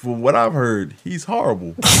 Yo, from what I've heard, he's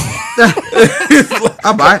horrible.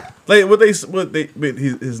 I buy it. Like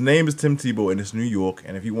his name is Tim Tebow and it's New York,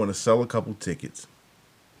 and if you want to sell a couple tickets,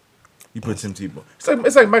 you put Tim Tebow.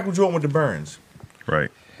 It's like Michael Jordan with the Burns.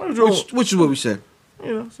 Right. Michael Jordan, Which is what we said.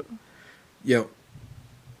 you know. So. Yo.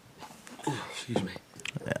 Excuse me.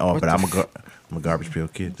 Oh, but I'm a garbage pail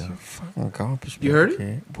kid though. Fucking garbage. You heard it?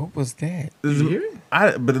 kid. What was that? Did you hear it?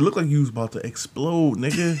 But it looked like he was about to explode,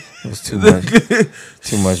 nigga. It was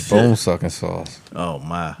too much bone sucking sauce. Oh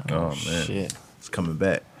my. Oh man. Shit. It's coming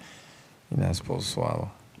back. You're not supposed to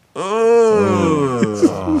swallow.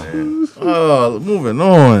 Oh, moving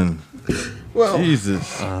on. Well,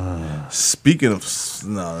 Jesus. Speaking of,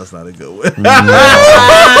 no, that's not a good one.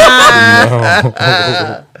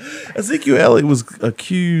 Ezekiel Elliott was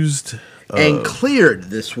accused and cleared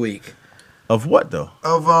this week of what though?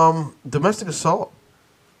 of domestic assault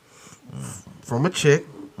from a chick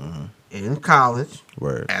in college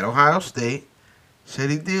Word. at Ohio State. Said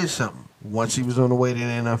he did something once he was on the way to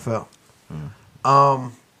the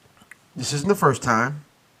NFL. This isn't the first time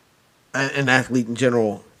an athlete in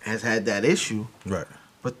general has had that issue, Right.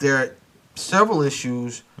 but there are several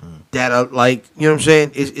issues that are like, you know what I'm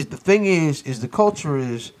saying? Is the thing is the culture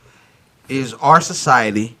is our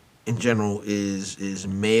society in general is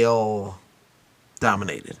male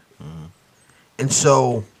dominated. And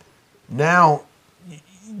so now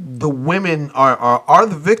the women are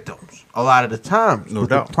the victims a lot of the times. No but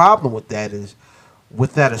doubt. The problem with that is,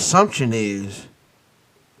 with that assumption is,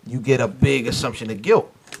 you get a big assumption of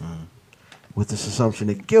guilt. With this assumption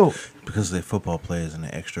of guilt. Because they're football players and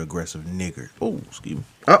they're extra aggressive niggers. Oh, excuse me.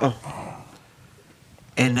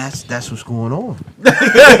 And that's what's going on.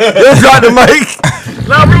 Drop the mic.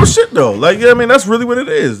 Nah, real shit though. Like, I mean, that's really what it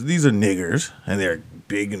is. These are niggers, and they're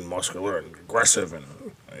big and muscular and aggressive and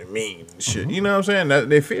mean and shit. You know what I'm saying?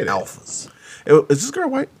 They fear that. Alphas. Is this girl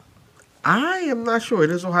white? I am not sure.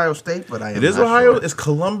 It is Ohio State, but I am It is not Ohio. sure. It's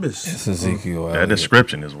Columbus. It's Ezekiel That Elliott.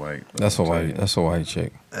 description is white. That's a white. That's a white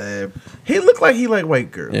chick. He looked like he like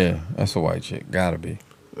white girls. Yeah, that's a white chick. Gotta be.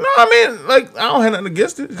 No, I mean, like, I don't have nothing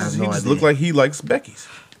against it. It's I have just, no he just idea. looked like he likes Becky's.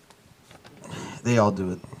 They all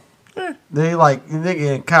do it. They like,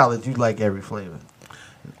 nigga, in college, you like every flavor.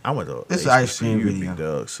 I went to This is ice cream HBCU, video. big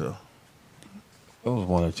dog, so It was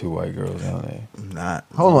one or two white girls down there. not.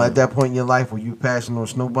 Hold on, at that point in your life, were you passing on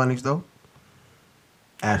snow bunnies though?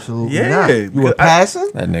 Absolutely Yeah, not. You were because passing?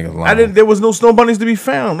 That nigga lying. I didn't. There was no snow bunnies to be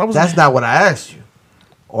found. That's not what I asked you.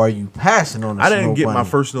 Or are you passing on the I snow didn't get my bunny?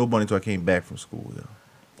 first snow bunny until I came back from school. Though.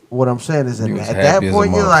 What I'm saying is, You at was that happy as a point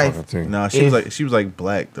in your life, motherfucker, too. No, If- she was like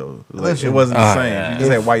black though. Like, Listen, it wasn't the same. yeah. She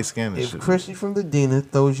just If- had white skin and if shit. Chrissy from the Dina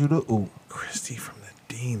throws you the ooh, Christy from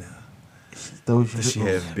the Dina. throws you Does the she ooh.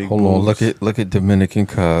 have big? Hold on, boobs? look at Dominican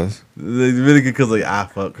cuz. Really good because like I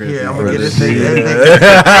fuck Christy. Yeah, I'm gonna bro. get this nigga.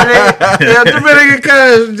 Yeah, Dominican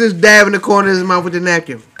cuz just dabbing the corner of his mouth with the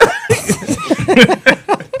napkin.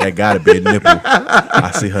 That gotta be a nipple.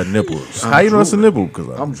 I see her nipples. How you know it's a nipple? Because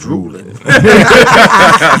I'm drooling.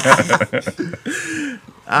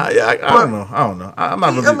 I don't know. I'm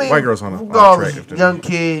not really. White girls on regardless, attractive to me. young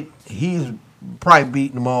kid, he's probably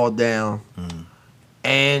beating them all down,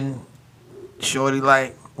 and shorty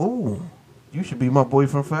like, ooh, you should be my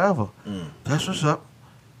boyfriend forever. That's what's up.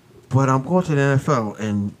 But I'm going to the NFL,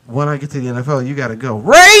 and when I get to the NFL, you got to go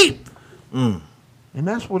rape, and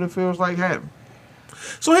that's what it feels like happening.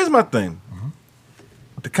 So here's my thing.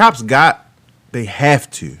 The cops they have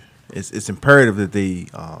to. It's imperative that they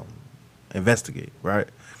investigate, right?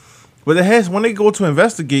 But when they go to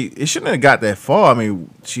investigate, it shouldn't have got that far. I mean,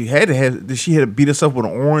 she had to beat herself with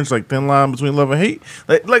an orange, like thin line between love and hate.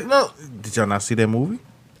 Like no, did y'all not see that movie?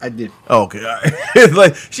 I did. Oh, okay, all right.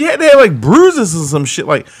 Like she had to have like bruises and some shit.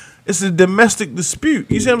 Like it's a domestic dispute.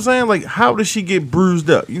 You see what I'm saying? Like how did she get bruised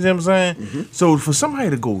up? You see what I'm saying? Mm-hmm. So for somebody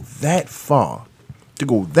to go that far,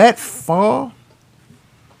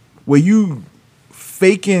 where you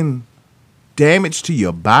faking damage to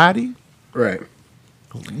your body, right?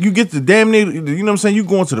 You get the damnation, you know what I'm saying? You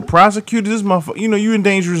going to the prosecutor, this motherfucker, you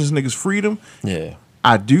endangering this nigga's freedom. Yeah.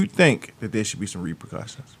 I do think that there should be some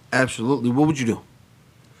repercussions. Absolutely. What would you do?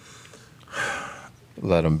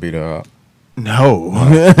 Let him beat her up. No.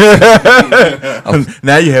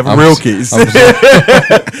 Now you have a real case. No,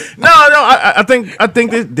 I think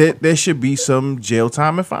that there should be some jail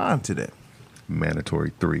time and fine to that.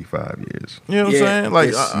 Mandatory 3-5 years. You know what I'm saying?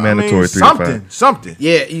 Like mandatory 3 to 5. Something.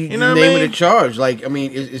 Yeah, you know name it a charge. Like I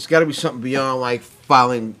mean, it's got to be something beyond like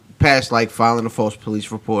filing a false police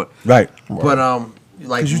report. Right. But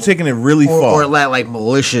like because you're taking it really far, or like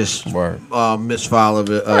malicious misfile of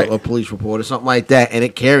a police report or something like that, and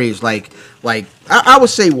it carries like I would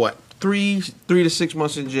say what 3 to 6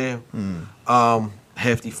 months in jail,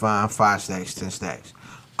 hefty fine, 5 stacks, 10 stacks,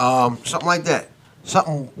 something like that,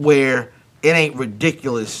 something where it ain't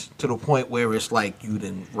ridiculous to the point where it's like you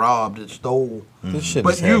done robbed and stole. This shit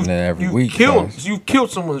is happening every week. You killed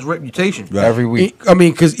someone's reputation every week. I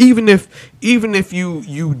mean, because even if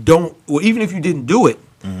you don't, or even if you didn't do it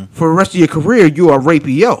for the rest of your career, you are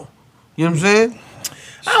rapey yo. You know what I'm saying?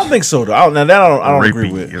 I don't think so though. I don't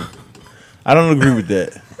agree with. I don't agree with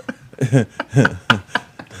that.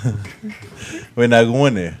 We're not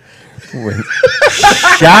going there.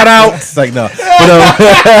 Shout out. It's like no. But,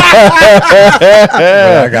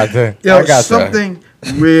 I got that. Yo, something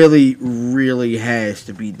really, really has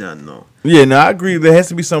to be done though. Yeah, no, I agree. There has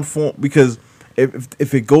to be some form because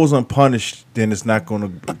if it goes unpunished, then it's not going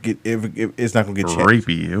to get it's not going to get checked.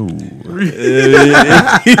 Rapey.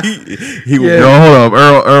 He was. Yo, hold up.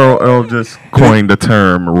 Earl just coined the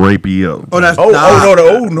term rapey. Oh, that's no.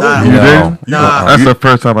 That's the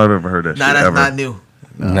first time I've ever heard that. Nah, shit that's ever. not new.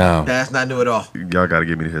 No, that's not new at all. Y'all got to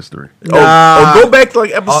give me the history. Go back to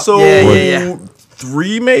like episode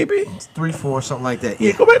 3, maybe 3, 4, something like that.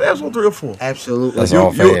 Yeah, go back to episode 3 or 4. Absolutely. That's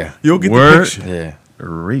all fair. You'll get the picture. Yeah.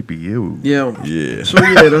 Rapey you. Yeah. So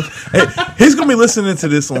yeah, hey, he's gonna be listening to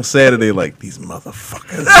this on Saturday like these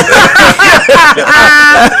motherfuckers.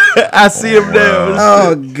 I see him now.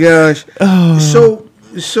 Oh gosh. So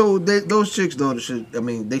those chicks though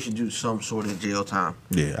they should do some sort of jail time.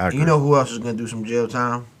 Yeah, I agree. You know who else is gonna do some jail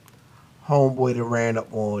time? Homeboy that ran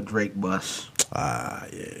up on Drake bus.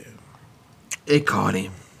 Yeah. It caught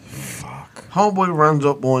him. Fuck. Homeboy runs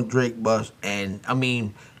up on Drake bus, and I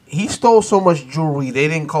mean, he stole so much jewelry, they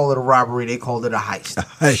didn't call it a robbery, they called it a heist.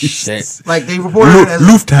 Shit. Like, they reported it as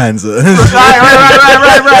Lufthansa.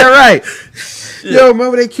 Right. Yo,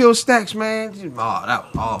 remember they killed Stacks, man? Oh, that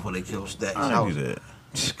was awful, they killed Stacks.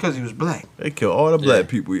 Because he was black. They killed all the black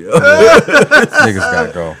people, yo. Niggas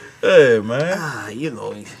gotta go. Hey, man. You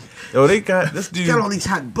know. Yo, they got this dude. Got all these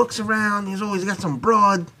hot books around. He's always got some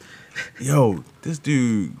broad. Yo, this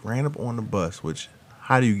dude ran up on the bus, which,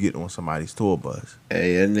 how do you get on somebody's tour bus?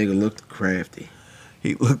 Hey, that nigga looked crafty.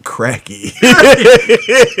 He looked cracky.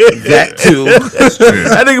 That too.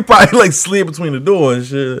 That nigga probably like slid between the door and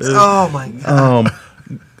shit. Oh my god.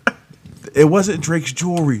 It wasn't Drake's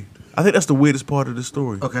jewelry. I think that's the weirdest part of the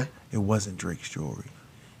story. Okay. It wasn't Drake's jewelry.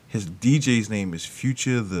 His DJ's name is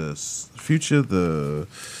Future the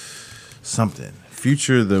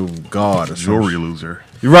God or jewelry loser.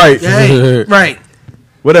 Right. Hey, right.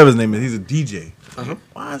 Whatever his name is, he's a DJ. Uh-huh.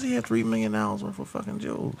 Why does he have $3 million worth of fucking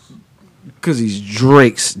jewels? Because he's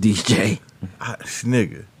Drake's DJ.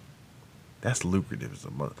 Nigga, that's lucrative as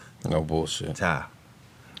a mother. No bullshit. Ty.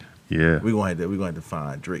 Yeah. We're going to have to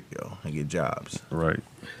find Drake, yo, and get jobs. Right.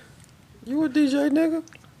 You a DJ, nigga?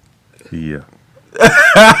 Yeah.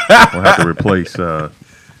 We'll have to replace.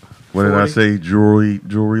 What did I say? Jewelry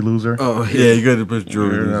loser. Oh yeah, you got to put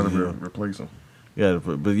jewelry. You got to replace him. Yeah,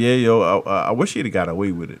 but yeah, yo, I wish he'd have got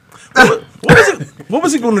away with it. What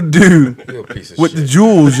was he gonna do with the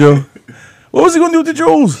jewels, yo? What was he gonna do with the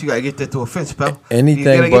jewels? You gotta get that to a fence, pal.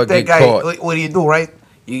 Anything but get caught. What do you do, right?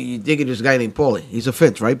 You dig at this guy named Paulie. He's a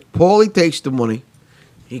fence, right? Paulie takes the money,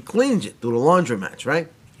 he cleans it through the laundromats, right?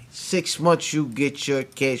 6 months, you get your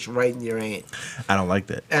cash right in your hand. I don't like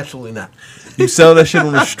that. Absolutely not. You sell that shit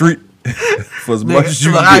on the street. For as much as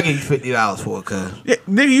you look, I get. give you $50 for it, cuz. Yeah,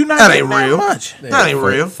 nigga, you not That getting ain't real. much. That ain't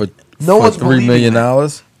real. No one's $3 million.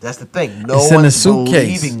 That's the thing. No It's in a one's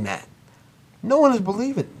suitcase. believing that. No one is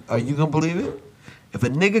believing. Are you gonna believe it? If a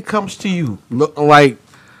nigga comes to you looking like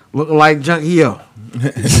Junk Hill,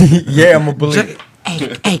 Yeah, I'm gonna believe it.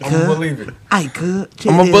 Hey, I'm gonna believe it. Hey, cuz.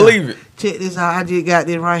 I'm gonna believe it. Check this out. I just got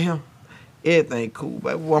this right here. Everything cool,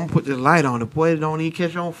 but I'm gonna put this light on. The boy it don't even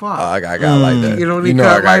catch on fire. I got like that. You don't You need know to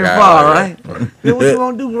I catch got like fire, right? Then what you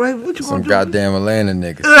gonna do, right? What you Some gonna do? goddamn Atlanta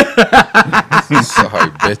niggas. Sorry,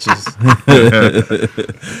 bitches.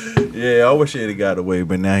 Yeah, I wish he'd have got away,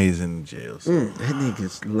 but now he's in jail. So. That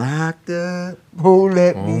nigga's locked up. Won't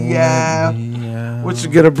let me out. Which is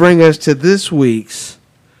gonna bring us to this week's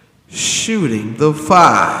Shooting the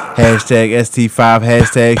 5. Hashtag ST5,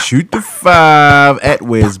 hashtag shoot the 5 at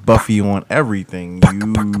Where's Buffy on everything.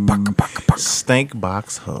 You stank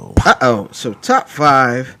box hoe. So top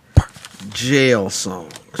 5 jail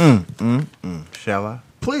songs. Shall I?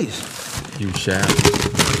 Please. You shall.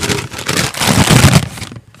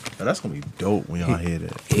 Oh, that's gonna be dope when y'all hear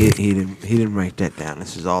that. He didn't write that down.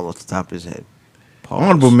 This is all off the top of his head. Pause.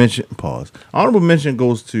 Honorable mention. Pause. Honorable mention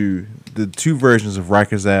goes to the 2 versions of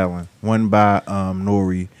Rikers Island. One by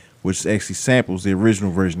Nori, which actually samples the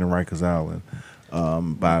original version of Rikers Island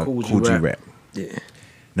by Cool Cool G Rap. Rap. Yeah.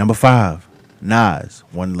 Number 5, Nas,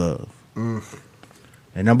 One Love. And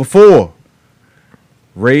number 4,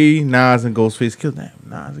 Ray, Nas, and Ghostface Killah. Damn,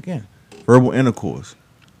 Nas again. Verbal Intercourse.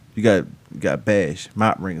 You got Bash,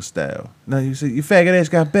 mop ringer style. Now you see your faggot ass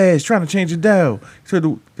got Bash trying to change your dial.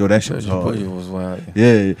 Yo, that shit was hard. Was wild.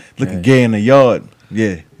 Yeah, looking gay in the yard.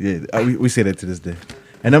 Yeah. We say that to this day.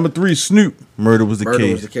 And number 3, Snoop. Murder was the Murder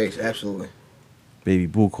case. was the case, absolutely. Baby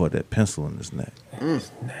Boo caught that pencil in his neck. In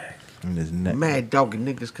his neck. Mad dogging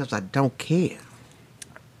niggas because I don't care.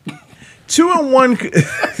 2 and 1.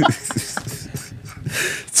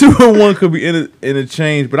 2 and 1 could be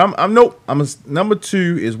interchanged, but I'm number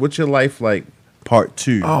 2 is What's Your Life Like Part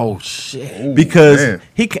 2. Oh shit! Because man.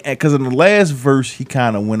 because in the last verse he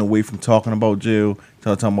kind of went away from talking about jail,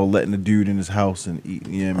 talking about letting the dude in his house and eat.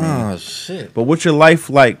 You know what I mean? Oh shit! But What's Your Life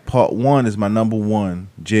Like Part 1 is my number 1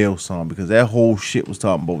 jail song because that whole shit was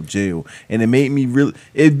talking about jail, and it made me really.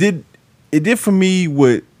 It did for me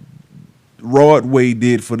what Broadway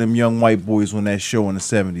did for them young white boys on that show in the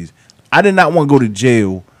 70s. I did not want to go to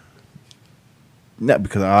jail, not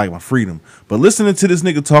because I like my freedom, but listening to this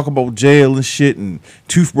nigga talk about jail and shit and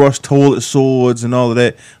toothbrush toilet swords and all of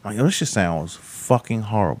that, I'm like, yo, this shit sounds fucking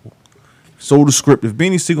horrible. So descriptive.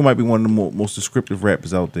 Beanie Sigel might be one of the most descriptive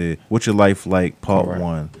rappers out there. What's Your Life Like Part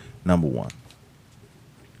 1, number 1.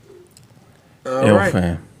 Yo,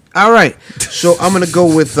 fam. All right. So I'm gonna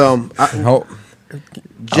go with I'll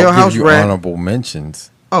Jailhouse give you Rap. honorable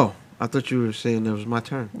mentions. Oh, I thought you were saying it was my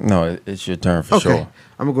turn. No, it's your turn for Okay. sure.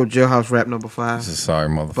 I'm gonna go Jailhouse Rap number 5 This is sorry,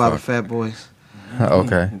 by the motherfucker. Fat Boys.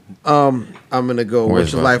 Okay. I'm gonna go Where's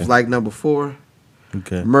What's Your Life Buffy? Like number 4.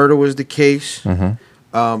 Okay. Murder Was the Case. Mm-hmm.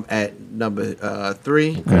 At number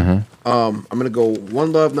 3. I'm gonna go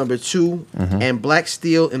One Love number 2 and Black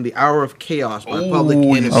Steel in the Hour of Chaos by Public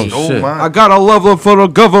Enemy. Oh, shit. I got a lover for the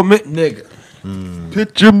government, nigga.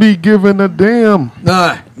 Picture me giving a damn.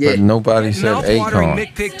 Nah, yeah. But nobody said Akon.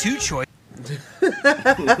 McPick 2 choice.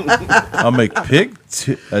 I'll make pick.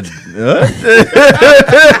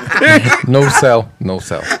 No sell. No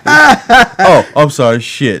sell. Oh, I'm sorry.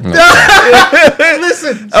 Shit. No.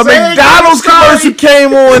 Listen, A McDonald's commercial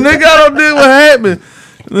came on. Nigga, I don't know what happened.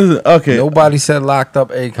 Listen, okay. Nobody said locked up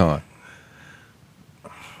Akon.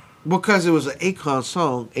 because it was an Akon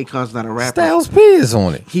song. Akon's not a rapper. Styles P is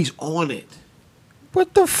on it. He's on it.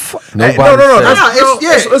 What the fuck? Hey, no,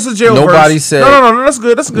 Said, it's a jail Nobody verse. said. No, that's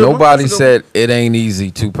good. That's a good. Nobody said it ain't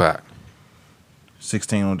easy. Tupac.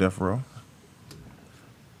 16 on death row.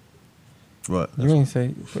 What? You ain't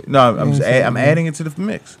say. No, I'm ain't just say I'm anything. adding it to the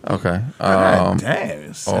mix. Okay. God damn.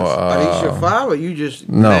 It's Are these your 5 or you just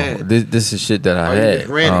No, mad? this is shit that I Oh, you had. just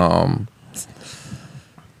ran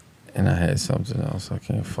And I had something else I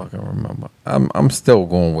can't fucking remember. I'm still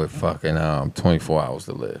going with fucking 24 Hours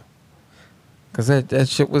to Live. Cause that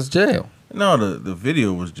shit was jail. No, the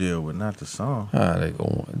video was jail, but not the song.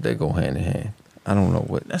 They go hand in hand. I don't know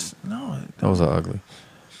what. That's no. Those are ugly.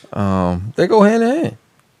 They go hand in hand.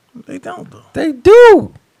 They don't though. They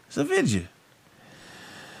do. It's a video.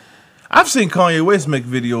 I've seen Kanye West make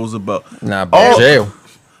videos about About jail.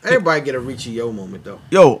 Everybody get a Richie Yo moment though.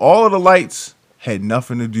 Yo, all of the lights had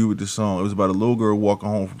nothing to do with the song. It was about a little girl walking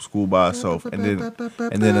home from school by herself, and then a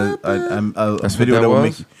That's video what that that would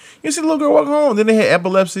was? make you see the little girl walking home. Then they had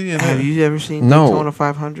epilepsy and Have you ever seen No. Daytona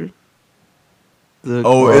 500?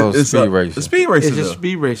 oh, it's Speed Racer. The Speed Racer. It's a though.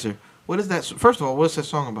 speed racer What is that? First of all, what's that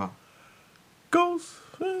song about? Ghost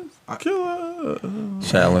Killer.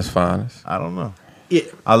 Challenge Finest. I don't know. Yeah,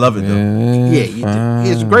 I love it though. yeah,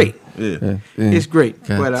 it's great. Yeah. It's great,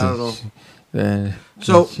 but I don't know.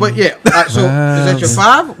 So, but yeah. So, is that your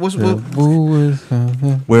 5? What's Where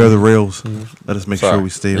are the rails? Let us make sure we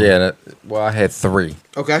stay on. Yeah. I had 3.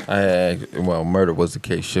 Okay. I had Murder Was the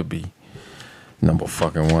Case should be number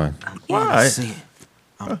fucking 1. Why?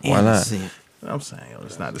 I'm Why not? innocent. I'm saying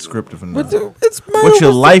it's not descriptive enough. But it's Murder. What's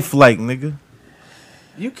your life like, nigga?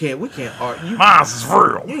 We can't argue. Mine's is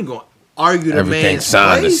real. You ain't gonna argue the Everything man's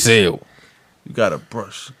signed and place. sealed. You gotta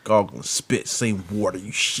brush, gargle, and spit, same water,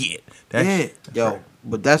 you shit. Yeah, yo,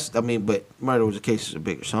 but but Murder Was the Case is a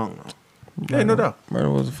bigger song though. Yeah, no doubt.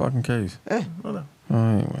 Murder Was a fucking case. Yeah. No doubt.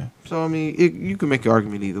 Anyway. So you can make your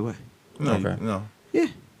argument either way. No, Okay. no. Yeah.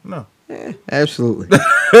 No. Yeah, absolutely.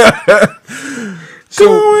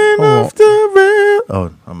 Going off the rail.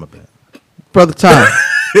 Oh, I'm a bad. Brother Ty.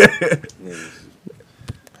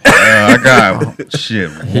 I got shit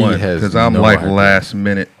one has because I'm no like idea. last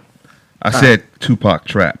minute. I said Tupac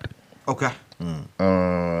Trapped. Okay.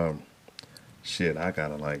 Shit, I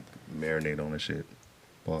gotta like marinate on this shit.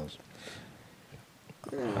 Pause.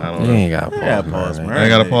 I don't You know. ain't got to Yeah, pause, pause, man. man. I ain't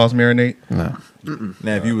gotta pause marinate. No.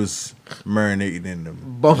 Now, if you was marinating in the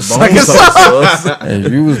Bone sucking sucking sauce,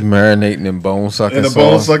 If you was marinating in bone sucking And the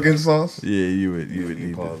sauce, bone sucking sauce. yeah, you would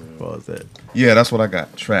need to pause that. Yeah, that's what I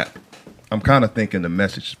got. Trapped. I'm kind of thinking the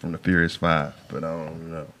message from the Furious 5, but I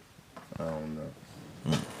don't know.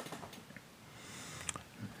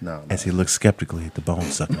 No. As he looks skeptically at the bone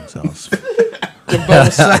sucking sauce.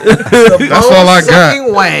 That's all I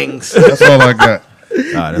got. Wangs. That's all I got.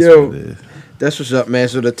 That's Yo. what it is. That's what's up, man.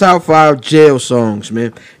 So the top 5 jail songs,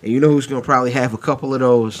 man. And you know who's gonna probably have a couple of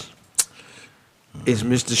those? It's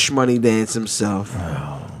Mr. Shmoney Dance himself.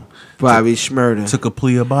 Bobby Smurda. Took a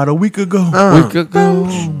plea about a week ago. we could go.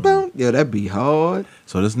 Yo, that'd be hard.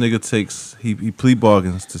 So this nigga takes he plea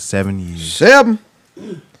bargains to 7 years 7.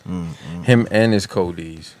 Him and his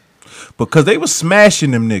Codies. because they was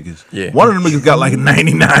smashing them niggas. Yeah. One of them niggas got like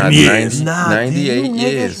 99 years. 98 do you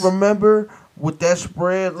years. niggas remember what that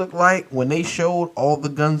spread looked like when they showed all the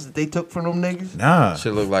guns that they took from them niggas? Nah.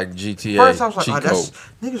 Shit look like GTA. First I was like, cheat oh, that's code.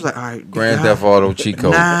 niggas like, all right, Grand Theft Auto cheat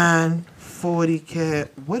code. 940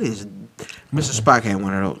 cat. What is Mr. Spock had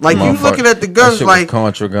one of those? Like you Motherfucker. looking at the That guns shit was like,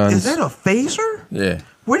 Contra guns. is that a phaser? Yeah.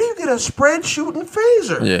 Where do you get a spread shooting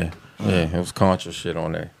phaser? Yeah. Yeah. It was Contra shit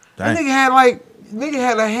on there. That Dang. nigga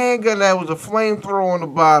had a handgun that was a flamethrower on the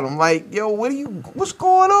bottom. Like, yo, what's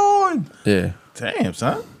going on? Yeah. Damn,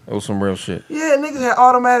 son. It was some real shit. Yeah, niggas had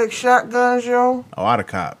automatic shotguns, yo. Oh, I'd a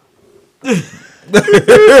cop.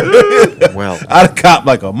 Well, I'd a cop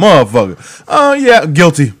like a motherfucker. Oh, yeah,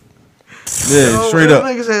 guilty. Yeah, Yo, straight them up.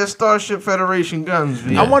 Niggas had Starship Federation guns.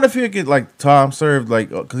 Yeah. I wonder if he'll get like time served, like,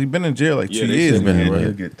 because he been in jail like 2 they years. said been man. in he'll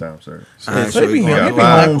jail. get time, sir. Alright, So he be gonna he'll be get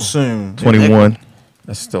home Nickel. soon. 21.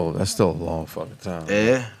 that's still a long fucking time.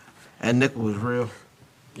 Yeah, that nickel was real.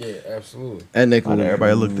 Yeah, absolutely. That nickel was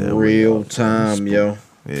Everybody looked at it. real time, yo.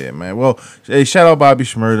 Yeah, man. Well, hey, shout out Bobby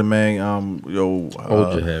Smurda, man. Yo,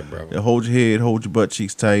 Hold your head, bro. yeah, hold your head, hold your butt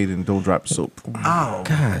cheeks tight, and don't drop the soap. Oh,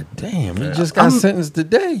 God damn, he just got sentenced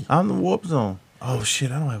today. I'm the warp zone. Oh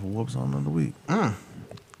shit, I don't have a warp zone of the week.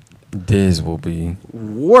 Diz will be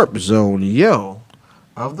Warp Zone, yo,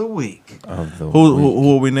 of the week. of the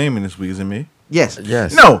Who are we naming this week? Is it me? Yes.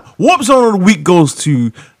 Yes. No, warp zone of the week goes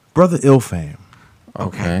to Brother Ilfam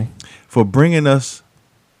Okay. for bringing us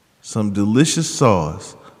some delicious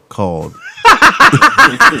sauce called.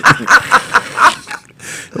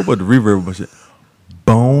 What the reverb was it?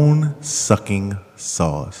 Bone sucking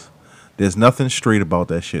sauce. There's nothing straight about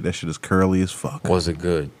that shit. That shit is curly as fuck. Was it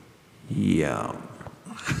good? Yeah.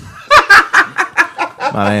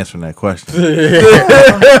 Not answering that question.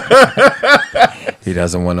 He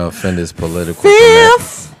doesn't want to offend his political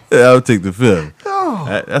connections. Yeah, I would take the fifth.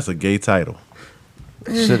 That's a gay title.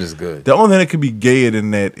 Shit is good. The only thing that could be gayer than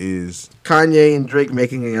that is Kanye and Drake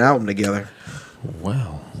making an album together.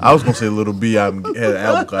 Well, I was gonna say Little B had an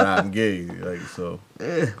album called I'm Gay, like so.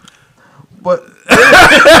 But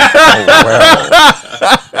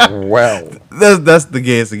well. That's the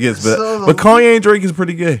gayest it gets, but So but Kanye and Drake is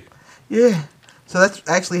pretty gay. yeah, so that's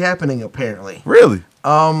actually happening apparently. Really?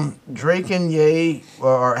 Drake and Ye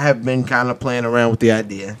have been kind of playing around with the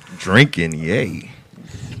idea. Drinking, yay.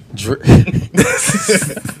 Drake,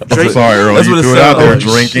 Sorry, Earl. That's You what it threw it out sounds there. like.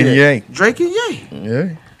 Drinking, Shit. yay. Drake and Ye.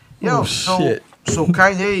 Yeah. Yo, Oh, so shit. so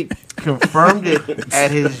Kanye confirmed it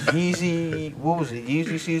at his Yeezy. What was it?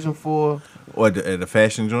 Yeezy season 4 What, at the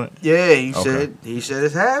fashion joint? Yeah, he said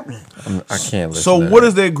it's happening. I can't listen. So to what that.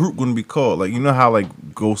 is that group going to be called? Like, you know how like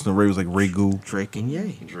Ghost and Ray was like Ray Goo? Drake and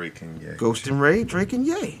Ye. Drake and yeah. Ghost and Ray, Drake and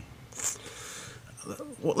Ye.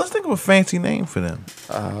 Well, let's think of a fancy name for them.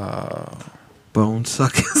 Bone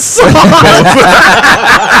suckers.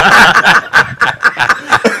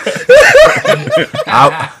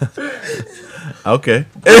 Okay.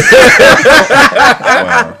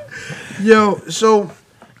 Wow. Yo, so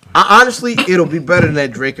honestly, it'll be better than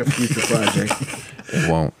that Drake and Future project. It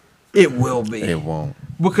won't. It will be. It won't.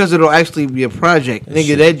 Because it'll actually be a project.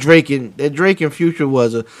 Nigga, that Drake and Future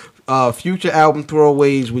was a Future album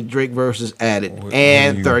throwaways with Drake verses added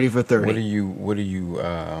and 30 for 30.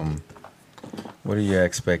 What are your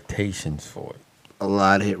expectations for it? A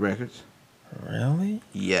lot of hit records. Really?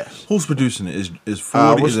 Yes. Who's producing it? Is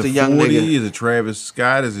 40? What's Is it the young 40? nigga? Is it Travis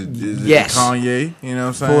Scott? Is it Yes. Kanye? You know what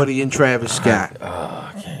I'm saying? 40 and Travis Scott.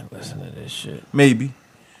 I can't listen to this shit. Maybe.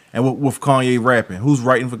 And with Kanye rapping, who's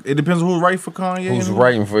writing for? It depends on who's writing for Kanye. Who's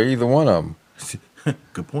writing for either one of them?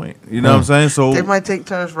 Good point. You know what I'm saying? So They might take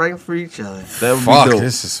turns writing for each other. that would Fuck, be dope.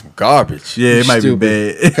 this is some garbage. Yeah, it might Stupid.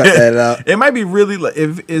 be bad. Cut that out. It might be really like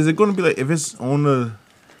is it going to be like if it's on the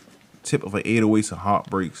tip of like 808s and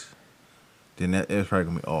heartbreaks, then that's probably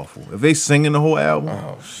gonna be awful. If they singing the whole album,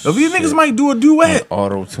 if these niggas might do a duet,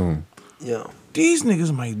 Auto tune. Yeah. these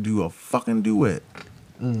niggas might do a fucking duet.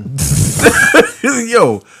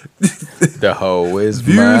 Yo, The hoe is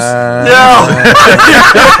views, mine.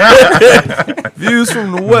 views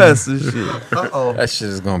from the west and shit. Uh-oh. That shit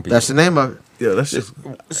is gonna be. That's the name of it. Yeah, that's just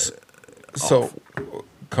So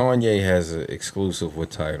Kanye has an exclusive with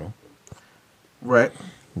Tidal. Right.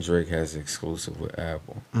 Drake has an exclusive with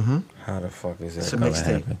Apple. Mm-hmm. How the fuck is It's that a gonna mixtape.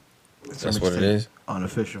 happen? It's a That's what it mixtape. is.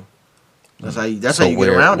 Unofficial. That's how you get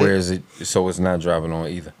where, around where it. is it? So it's not dropping on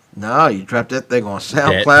either. No, you drop that thing on Dat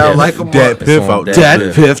SoundCloud Piff. like a Dat mother. Piff It's on out Dat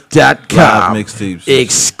there. Piff. Datpiff.com. Live mixtapes.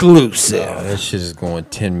 Exclusive. Oh, that shit is going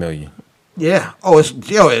 10 million. Yeah. Oh, it's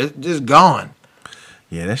just gone.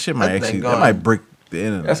 Yeah, that shit might That thing actually gone. might break the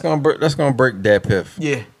internet. That's gonna break that piff.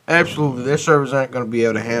 Yeah, absolutely. Their servers aren't going to be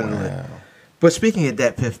able to handle it. But speaking of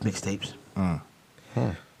that Piff mixtapes,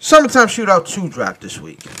 Summertime Shootout 2 dropped this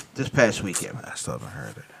past weekend. I still haven't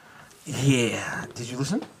heard it. Yeah. Did you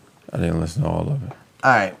listen? I didn't listen to all of it.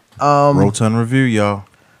 All right. Roton review, y'all.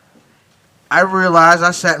 I realized,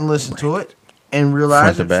 I sat and listened to it and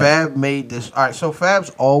realized Front that to back. Fab made this. All right, so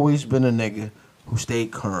Fab's always been a nigga who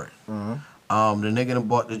stayed current. The nigga done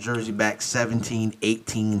bought the jersey back 17,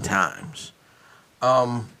 18 times.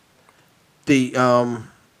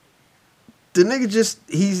 The nigga just,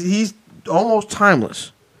 he's almost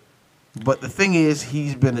timeless. But the thing is,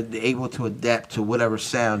 he's been able to adapt to whatever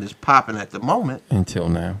sound is popping at the moment. Until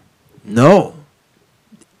now. No.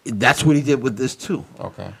 That's what he did with this too.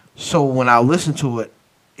 Okay. So when I listen to it,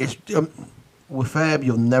 it's with Fab,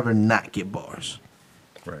 you'll never not get bars.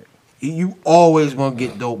 Right. You always gonna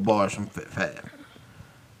get dope bars from Fab.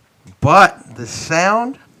 But the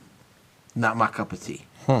sound, not my cup of tea.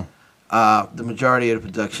 The majority of the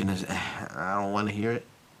production is, I don't want to hear it.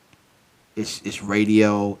 It's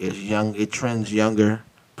radio. It's young. It trends younger,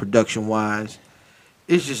 production wise.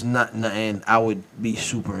 It's just not nothing I would be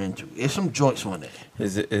super into. There's some joints on there.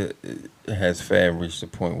 Has Fab reached the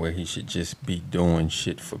point where he should just be doing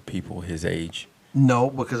shit for people his age? No,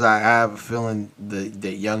 because I have a feeling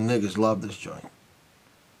that young niggas love this joint.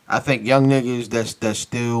 I think young niggas that's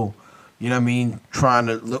still, you know what I mean, trying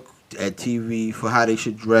to look at TV for how they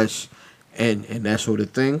should dress and that sort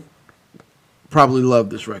of thing, probably love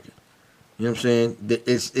this record. You know what I'm saying?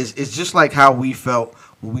 It's just like how we felt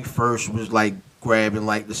when we first was like grabbing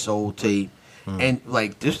like the soul tape and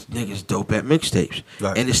like this nigga's dope at mixtapes.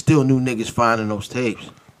 Right. And it's still new niggas finding those tapes.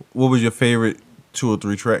 What was your favorite 2 or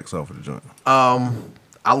 3 tracks off of the joint?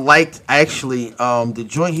 I liked actually the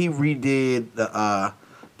joint he redid, the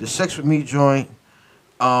Sex With Me joint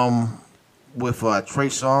with Trey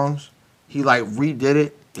Songz. He like redid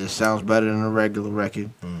it. It sounds better than a regular record.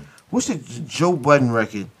 What's the Joe Budden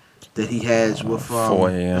record that he has with 4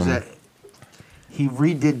 a.m.? He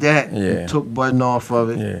redid that Yeah. and took Budden off of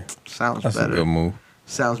it. Yeah. Sounds That's better. a good move.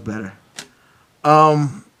 Sounds better.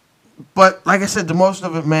 But like I said, most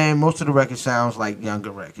of the record sounds like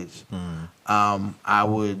younger records.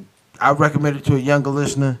 I recommend it to a younger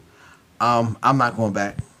listener. I'm not going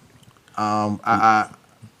back. I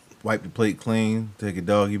Wipe the plate clean, take a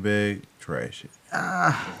doggy bag, trash it.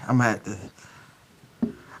 I'm gonna have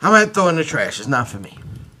to throw it in the trash. It's not for me.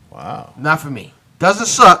 Wow. Not for me. Doesn't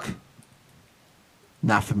suck.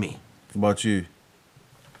 Not for me. What about you?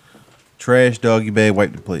 Trash, doggy bag,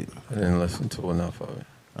 wipe the plate. I didn't listen to enough of it.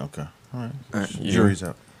 Okay. All right. You? Jury's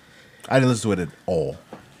out. I didn't listen to it at all.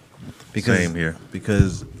 Same here.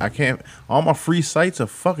 Because I can't. All my free sites are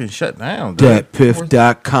fucking shut down. Dude.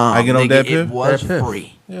 Datpiff.com. I get on Nigga, Datpiff? It was Datpiff.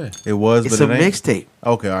 free. Yeah. It was, It's but a it ain't. mixtape.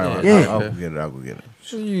 Okay, all right. Yeah. I'll go get it. I'll go get it.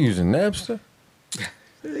 So you using Napster?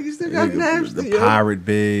 Niggas still got Napster, The yo. Pirate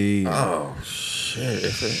Bay. Oh shit!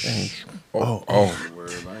 If it ain't,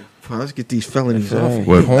 Fine, let's get these felonies off. ain't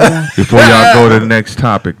Well, porn, before y'all go to the next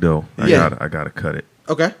topic, though, I Yeah. gotta cut it.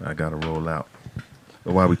 Okay. I gotta roll out.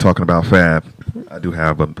 But while we talking about Fab, I do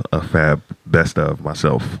have a Fab best of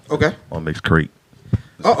myself Okay. on Mixcrate.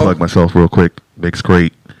 Uh-oh. Plug myself real quick.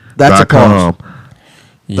 Mixcrate. That's a pause.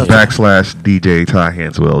 yeah. / DJ Ty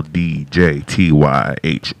Handswell.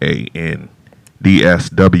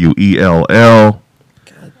 DJTYHANDSWELL.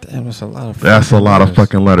 Damn, that's a lot of. That's a lot of letters.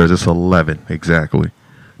 fucking letters. It's 11 exactly.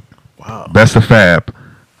 Wow. Best of Fab.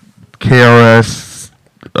 KRS.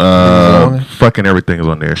 on it? Fucking everything is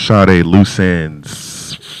on there. Sade, Loose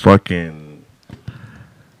Ends. Fucking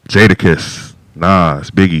Jadakiss. Nas.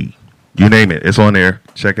 Biggie. You name it. It's on there.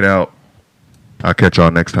 Check it out. I'll catch y'all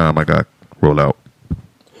next time I got roll out.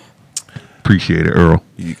 Appreciate it, Earl.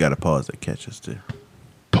 You got to pause that catch us too.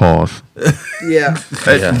 Pause. Yeah.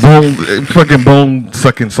 Fucking bone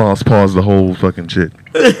sucking sauce. Pause the whole fucking shit.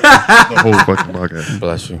 The whole fucking podcast.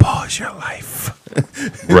 Bless you. Pause your life.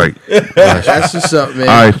 Right. That's what's up, man.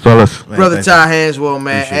 All right, fellas. Brother thank Ty Handswell,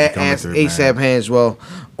 man. Appreciate you coming Ask through, ASAP man. Handswell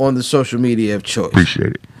on the social media of choice.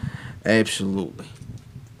 Appreciate it. Absolutely.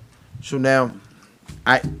 So now,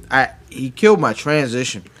 he killed my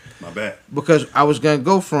transition My bad. because I was gonna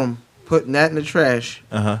go from putting that in the trash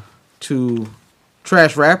to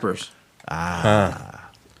trash rappers.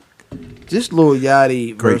 This Lil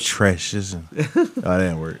Yachty Great versus trash, isn't it? Oh, that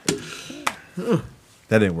didn't work.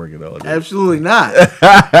 That didn't work at all. did it? absolutely not.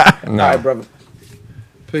 No. All right, brother.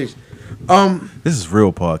 Please. This is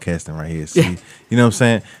real podcasting right here. See, you know what I'm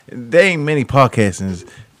saying? There ain't many podcastings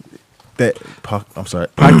I'm sorry.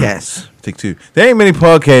 Podcasts. Take two. There ain't many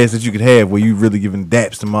podcasts that you could have where you really giving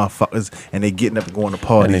daps to motherfuckers and they getting up and going to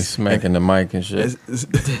parties. And they smacking the mic and shit.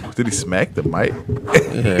 Did he smack the mic?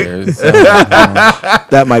 Yeah. It's,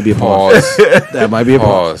 That might be a pause. pause. That might be a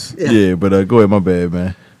pause. Pause. Yeah, but go ahead. My bad,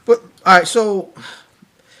 man. But all right, so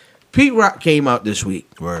Pete Rock came out this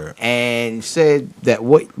week Word. and said that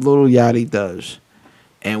what Lil Yachty does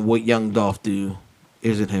and what Young Dolph do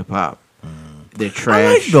isn't hip hop. They're I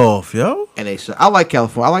trash. like Dolph, yo. And they said, I like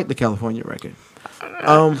California. I like the California record.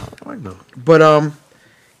 I like Dolph. But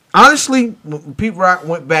honestly, when Pete Rock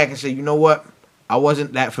went back and said, you know what, I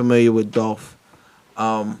wasn't that familiar with Dolph.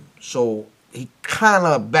 So he kind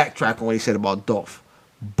of backtracked on what he said about Dolph.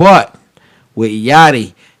 But with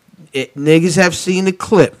Yachty, niggas have seen the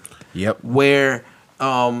clip. Yep. Where the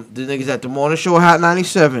niggas at the morning show Hot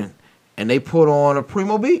 97 and they put on a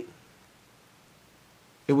Primo beat.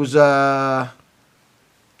 It was doesn't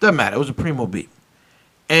matter, it was a Primo beat.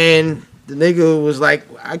 And the nigga was like,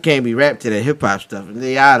 I can't be rapped to that hip hop stuff. And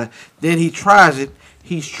then he tries it,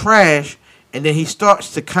 he's trash, and then he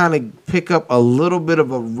starts to kind of pick up a little bit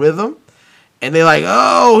of a rhythm. And they're like,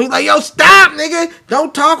 oh, he's like, yo, stop, nigga.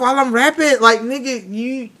 Don't talk while I'm rapping. Like,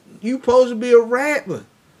 nigga, you supposed to be a rapper.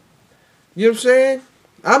 You know what I'm saying?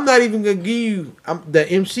 I'm not even going to give you the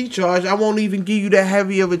MC charge. I won't even give you that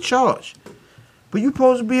heavy of a charge. But you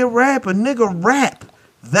supposed to be a rapper. Nigga, rap.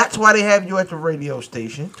 That's why they have you at the radio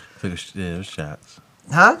station. Yeah, shots.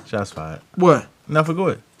 Huh? Shots fired. What? Nothing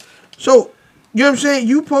good. So, you know what I'm saying?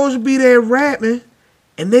 You supposed to be there rapping,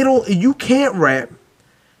 and you can't rap.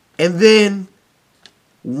 And then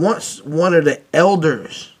once one of the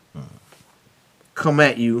elders come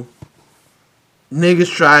at you,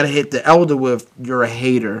 niggas try to hit the elder with, you're a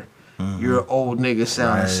hater. You're an old nigga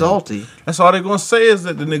sounding salty. That's all they gonna say is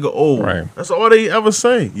that the nigga old. Right. That's all they ever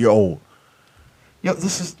say. You're old. Yo,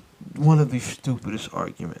 this is one of the stupidest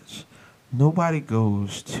arguments. Nobody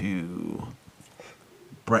goes to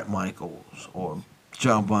Bret Michaels or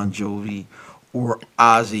John Bon Jovi or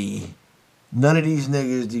Ozzy. None of these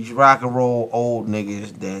niggas, these rock and roll old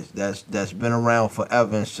niggas that's been around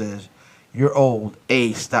forever and says, you're old.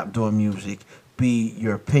 A, stop doing music. B,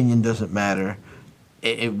 your opinion doesn't matter.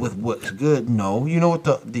 With what's good, no. You know what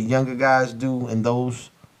the younger guys do in those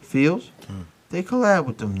fields? They collab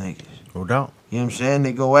with them niggas. No doubt. You know what I'm saying?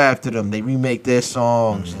 They go after them. They remake their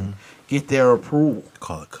songs and get their approval.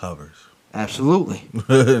 Call it covers. Absolutely.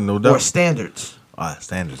 No doubt. Or standards.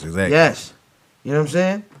 Standards, exactly. Yes. You know what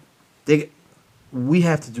I'm saying? We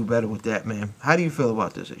have to do better with that, man. How do you feel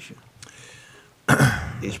about this issue?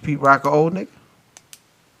 Is Pete Rock an old nigga?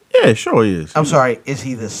 Yeah, sure he is. I'm sorry. Is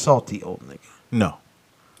he the salty old nigga? No.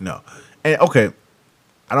 And okay,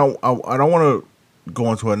 I don't want to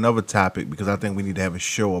go into another topic because I think we need to have a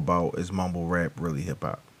show about is mumble rap really hip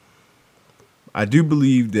hop. I do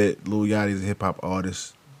believe that Lil Yachty is a hip hop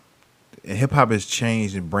artist. And hip hop has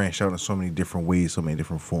changed and branched out in so many different ways, so many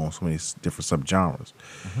different forms, so many different subgenres.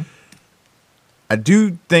 Mm-hmm. I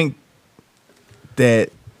do think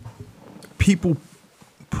that people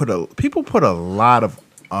put a lot of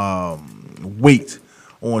weight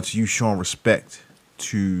onto you showing respect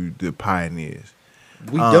to the pioneers.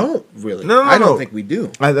 We don't really. No. I don't think we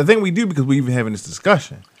do. I think we do because we're even having this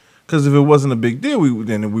discussion. Because if it wasn't a big deal,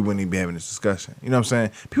 then we wouldn't even be having this discussion. You know what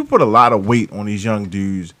I'm saying? People put a lot of weight on these young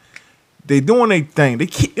dudes. They doing their thing.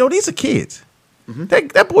 These are kids. Mm-hmm.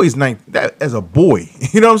 That boy's 19. That as a boy,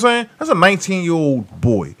 you know what I'm saying? That's a 19-year-old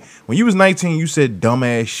boy. When you was 19, you said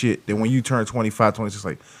dumbass shit. Then when you turn 25, 26,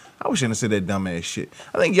 like, I wish I hadn't said that dumbass shit.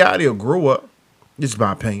 I think Yachty will grow up. This is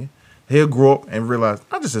my opinion. He'll grow up and realize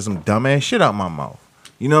I just said some dumbass shit out my mouth.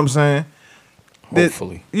 You know what I'm saying?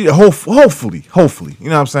 Hopefully. Hopefully. You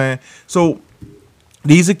know what I'm saying? So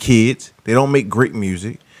these are kids. They don't make great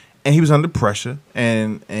music. And he was under pressure,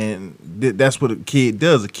 and that's what a kid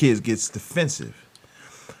does. A kid gets defensive.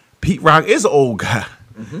 Pete Rock is an old guy.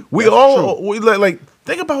 Mm-hmm. We like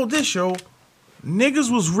think about this, yo.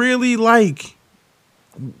 Niggas was really like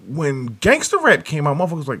when gangster rap came out.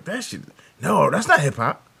 Motherfuckers was like that shit. No, that's not hip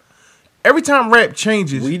hop. Every time rap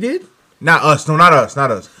changes, we did. Not us. No, not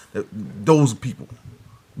us. Those people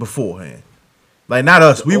beforehand. Like not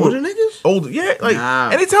us. We older niggas? Older, yeah. Like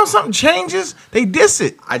anytime something changes, they diss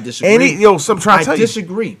it. I disagree. I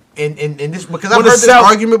disagree. And this because I've heard this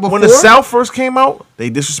argument before. When the South first came out, they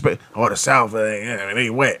disrespect. Oh, the South, they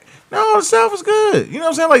wet. No, the South is good. You know what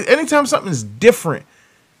I'm saying? Like anytime something's different,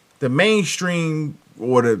 the mainstream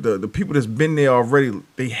or the people that's been there already,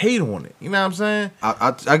 they hate on it. You know what I'm saying?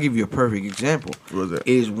 I'll give you a perfect example. What was that?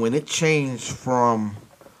 Is when it changed from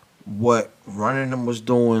what Running Them was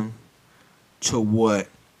doing to what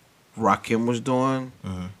Rakim was doing,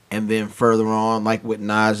 and then further on, like what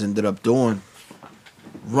Nas ended up doing,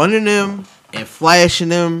 Running Them and Flashing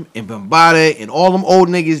Them and Bombada and all them old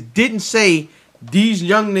niggas didn't say these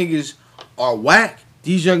young niggas are whack.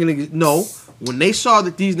 These young niggas, no. When they saw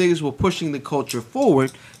that these niggas were pushing the culture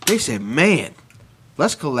forward, they said, man,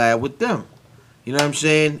 let's collab with them. You know what I'm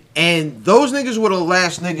saying? And those niggas were the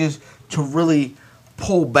last niggas to really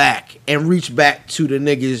pull back and reach back to the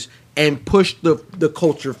niggas and push the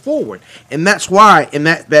culture forward. And that's why in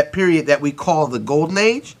that period that we call the golden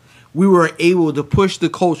age, we were able to push the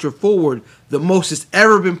culture forward the most it's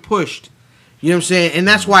ever been pushed. You know what I'm saying? And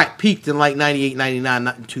that's why it peaked in like 98,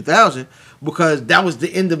 99, 2000, because that was the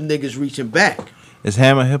end of niggas reaching back. Is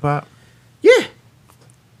Hammer hip hop? Yeah.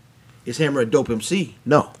 Is Hammer a dope MC?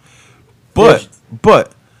 No. But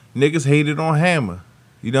niggas hated on Hammer.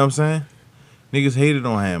 You know what I'm saying? Niggas hated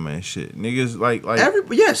on Hammer and shit. Niggas like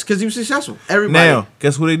yes, because he was successful. Everybody. Now,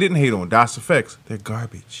 guess what they didn't hate on? DOS Effects. They're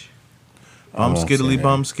garbage. Skiddly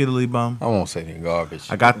bum. I won't say they're garbage.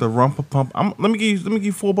 I got the rumpa pump. Let me give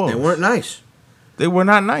you 4 balls. They weren't nice. They were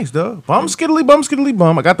not nice, dog. Skiddly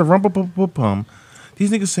bum. I got the rumpa pump.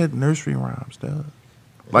 These niggas said nursery rhymes, dog.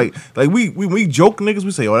 Like we joke niggas,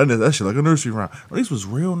 we say, oh, that shit like a nursery rhyme. Well, these was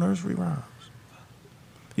real nursery rhymes.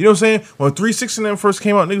 You know what I'm saying? When 3-6 and them first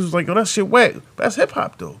came out, niggas was like, oh, that shit whack. But that's hip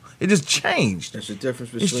hop though. It just changed. There's a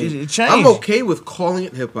difference between. It changed. I'm okay with calling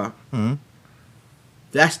it hip hop. Mm-hmm.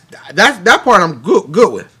 That part I'm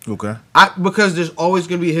good with. Okay. Because there's always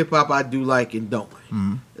gonna be hip hop I do like and don't like.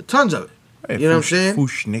 Mm-hmm. Tons of it. Hey, you know what I'm saying?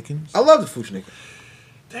 Fushnickens. I love the Fushnickens.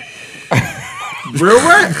 Real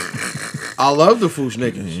rap. I love the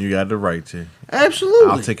Fushnickens. You got the right to. Absolutely.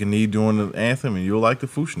 I'll take a knee during the anthem and you'll like the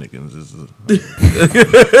Fushnickens.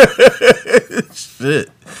 Shit.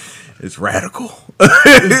 It's radical.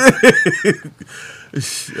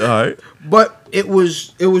 All right. But it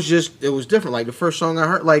was different. Like the first song I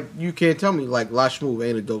heard, like you can't tell me like La Smooth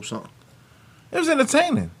ain't a dope song. It was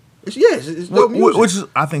entertaining. It's dope music. Which is,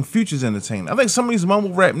 I think Future's entertaining. I think some of these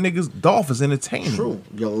mumble rap niggas, Dolph is entertaining. True.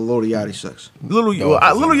 Yo, Lil Yachty sucks. Lil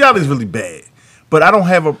Yachty's really bad. But I don't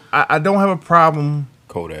have a problem.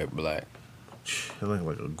 Kodak Black. He look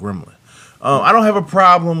like a gremlin. I don't have a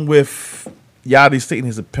problem with Yachty stating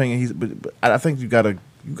his opinion. But I think you gotta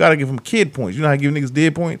give him kid points. You know how you give niggas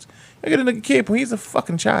dead points? I get a nigga kid point. He's a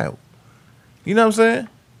fucking child. You know what I'm saying?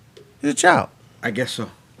 He's a child. I guess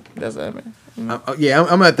so. That's that, man.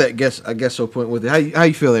 I'm at that I guess so point with it. How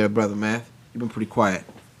you feel there, brother Math? You've been pretty quiet.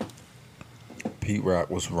 Pete Rock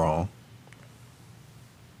was wrong.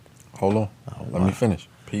 Hold on. Let me finish.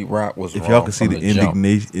 Pete Rock was wrong. If y'all can see the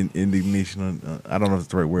indignation on, I don't know if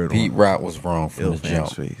it's the right word. Pete Rock was wrong from the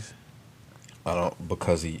jump. Face.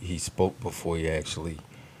 Because he spoke before he actually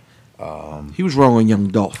He was wrong on Young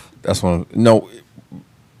Dolph. That's what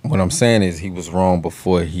I'm saying is he was wrong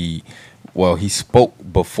before he spoke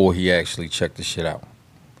before he actually checked the shit out.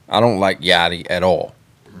 I don't like Yachty at all.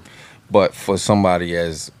 But for somebody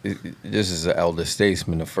this is an elder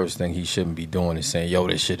statesman, the first thing he shouldn't be doing is saying, yo,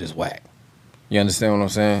 this shit is whack. You understand what I'm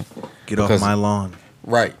saying? Get off my lawn.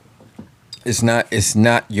 Right. It's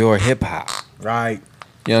not your hip hop. Right.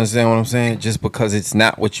 You understand what I'm saying? Just because it's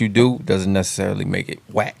not what you do doesn't necessarily make it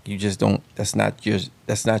whack. You just don't. That's not your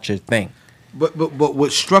thing. But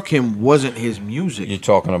what struck him wasn't his music. You're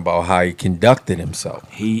talking about how he conducted himself.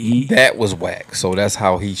 That was whack. So that's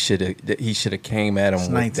how he should have came at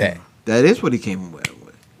him with that. That is what he came with.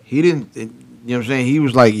 He didn't. You know what I'm saying? He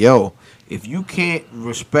was like, "Yo, if you can't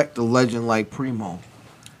respect a legend like Primo,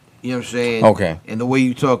 you know what I'm saying? Okay. And the way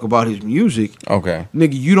you talk about his music, okay,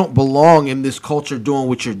 nigga, you don't belong in this culture doing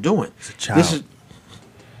what you're doing. It's a child. This is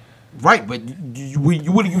right, but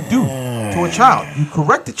what do you do to a child? You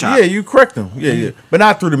correct the child. Yeah, you correct them. Yeah, but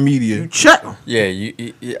not through the media. You check them. Yeah,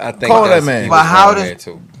 I think call that man. But how does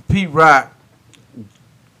Pete Rock?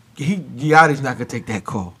 Yachty's not gonna take that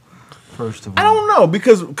call. First of all, I don't know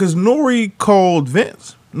because Nori called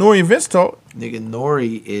Vince. Nori and Vince talked. Nigga,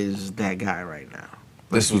 Nori is that guy right now.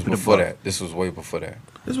 This was before that. This was way before that.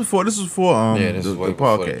 This was for this the is way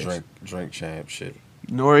before podcast. the drink champ shit.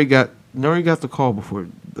 Nori got the call before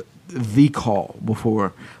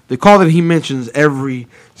the call that he mentions every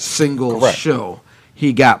single show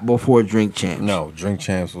he got before Drink Champs. No, Drink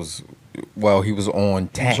Champs was he was on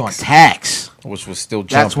Tax. He was on Tax, which was still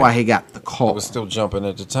jumping. That's why he got the call. It was still jumping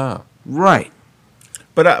at the time. Right.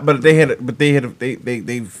 But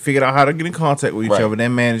they figured out how to get in contact with each other. Their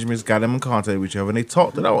managements got them in contact with each other, and they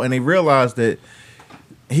talked it out, and they realized that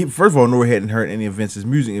first of all, Nori hadn't heard any of Vince's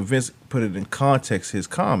music, and Vince put it in context. His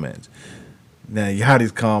comments. Now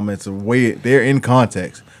Yachty's comments they're in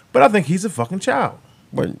context, but I think he's a fucking child.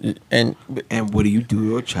 But and what do you do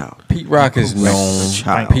to a child? Pete Rock is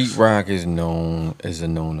known. Pete Rock is known as a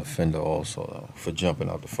known offender also though for jumping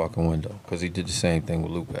out the fucking window because he did the same thing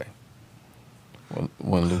with Lupe.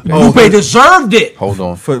 When Lupe deserved it. Hold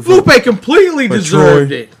on. Lupe completely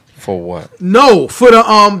deserved it. For what? No, for the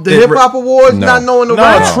Hip Hop Awards, not knowing the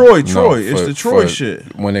rap. Troy. It's the Troy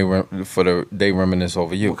shit. When they reminisce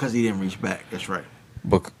over you because he didn't reach back. That's right.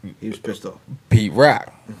 But he was pissed off. Pete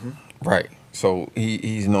Rock, right? So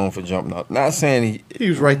he's known for jumping out. Not saying he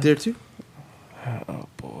was right there too. Oh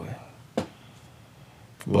boy,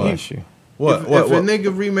 bless you. If a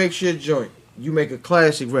nigga remakes your joint, you make a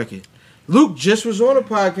classic record. Luke just was on a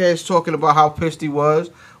podcast talking about how pissed he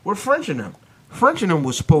was with French and them. French and them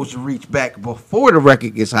was supposed to reach back before the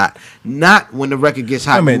record gets hot, not when the record gets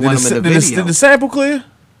hot. Did the sample clear?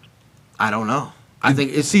 I don't know. I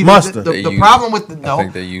think it's either the problem with I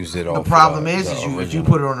think they used it all. The problem is if you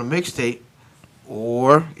put it on a mixtape,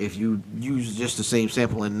 or if you use just the same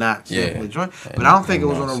sample and not sample the joint. But I don't think it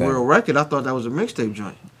was on a real record. I thought that was a mixtape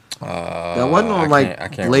joint. That wasn't on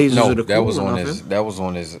Lasers of the Cool. That was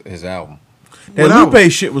on his album. That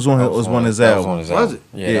Lupe shit was on his album. Was it?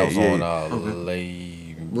 Yeah, that was on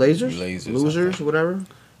Losers, whatever.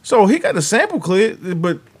 So he got the sample cleared,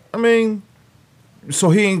 but I mean,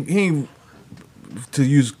 so he ain't to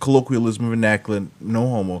use colloquialism vernacular, no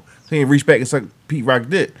homo. He ain't reached back and suck Pete Rock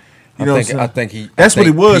did. I think he. That's what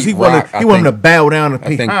he was. He wanted him to bow down and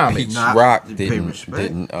pay homage. Pete Rock didn't.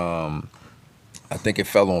 I think it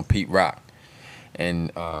fell on Pete Rock,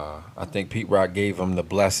 and I think Pete Rock gave him the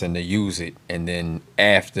blessing to use it, and then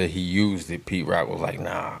after he used it, Pete Rock was like,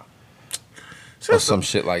 "Nah," or some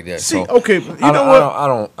shit like that. See, okay, you know what?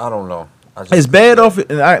 I don't know. It's bad off.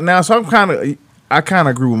 So I kind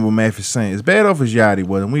of agree with what Math is saying. It's bad off as Yachty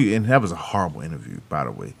was, and that was a horrible interview, by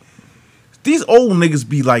the way. These old niggas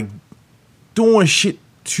be like doing shit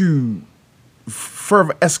to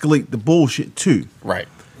further escalate the bullshit too. Right.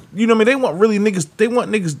 You know what I mean? They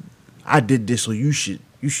want niggas. I did this, so you should.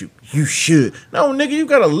 No, nigga, you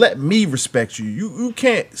gotta let me respect you. You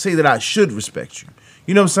can't say that I should respect you.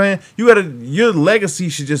 You know what I'm saying? Your legacy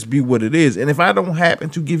should just be what it is. And if I don't happen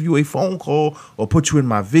to give you a phone call or put you in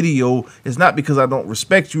my video, it's not because I don't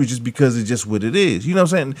respect you. It's just because it's just what it is. You know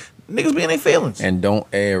what I'm saying? Niggas be in their feelings. And don't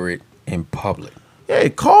air it in public. Yeah,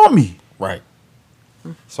 call me. Right.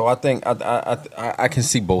 So I think I can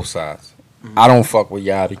see both sides. I don't fuck with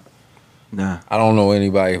Yachty. Nah. I don't know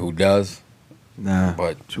anybody who does. Nah.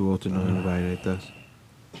 But too old to know anybody that does.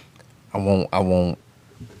 I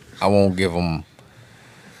won't give him.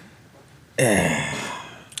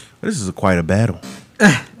 This is quite a battle.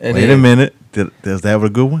 Wait a minute. Does that have a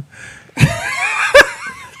good one?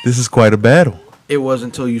 This is quite a battle. It was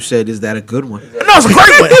until you said, "Is that a good one?" No, it's a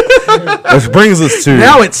great one. Which brings us to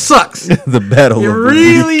Now it sucks. the battle. It of the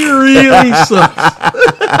really, really sucks.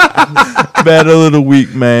 week. Battle of the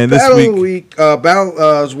week, man. This Battle week, of the week. Battle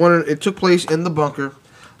was one. It took place in the bunker.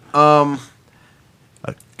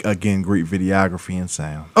 Again, great videography and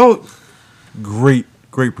sound. Oh, Great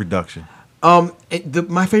production.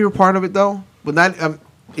 my favorite part of it though, but not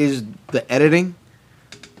is the editing,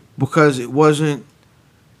 because it wasn't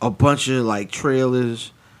a bunch of like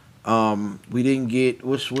trailers. We didn't get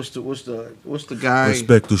what's the guy?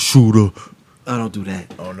 Respect the shooter. I don't do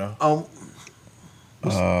that. Oh no.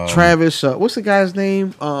 Travis. What's the guy's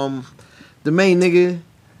name? The main nigga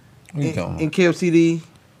in KFCD.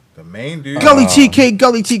 The main dude. Gully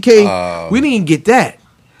TK. We didn't get that.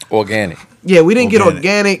 Organic. Yeah, we didn't get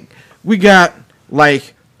organic. We got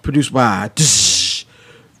like produced by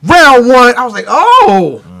round one. I was like,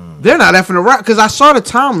 oh, they're not effing around, because I saw the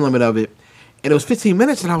time limit of it, and it was 15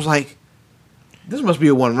 minutes, and I was like, this must be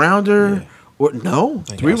a one rounder. Yeah. Or no,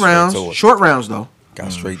 3 rounds, short rounds though.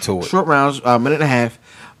 Got straight to it. Short rounds, minute and a half.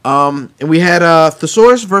 And we had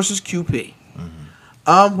Saurus versus QP.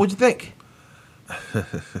 What'd you think?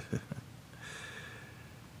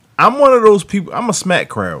 I'm one of those people. I'm a smack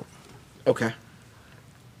crowd. Okay.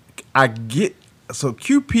 I get so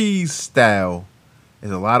QP's style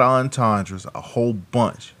is a lot of entendres, a whole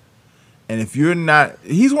bunch. And if you're not,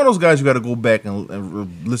 he's one of those guys you got to go back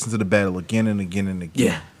and listen to the battle again and again and again.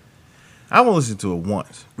 Yeah. I won't listen to it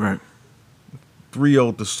once. Right.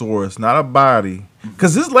 3-0 Thesaurus, not a body.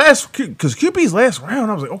 Because QP's last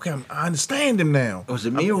round, I was like, okay, I understand him now. Was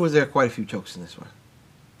it me or was there quite a few chokes in this one?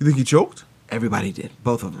 You think he choked? Everybody did.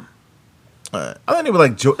 Both of them. I think they were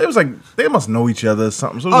like joke. It was like they must know each other or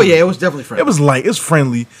something. So it was definitely friendly. It was light. It was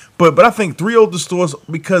friendly. But I think 3-0 Thesaurus,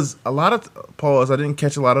 because a lot of pause, I didn't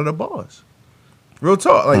catch a lot of the bars. Real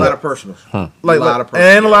talk. Like, a lot of personals. A lot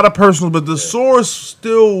of personals. But the Thesaurus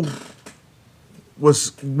still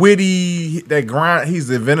was witty. That grind. He's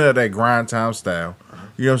the inventor of that grind time style.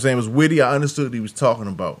 You know what I'm saying? It was witty. I understood what he was talking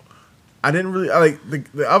about. I didn't really. I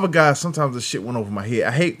like the other guys. Sometimes the shit went over my head.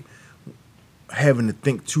 I hate having to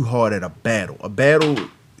think too hard at a battle. A battle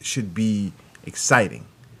should be exciting,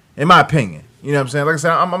 in my opinion. You know what I'm saying? Like I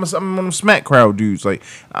said, I'm one of them smack crowd dudes. Like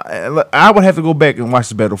I would have to go back and watch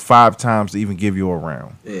the battle 5 times to even give you a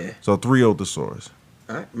round. Yeah. So 3-0 Thesaurus.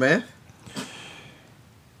 All right, man.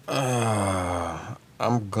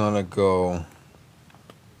 I'm gonna go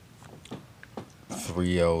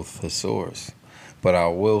 3-0 Thesaurus, but I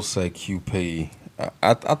will say QP.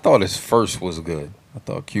 I thought his first was good. I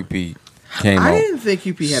thought QP came out. I didn't think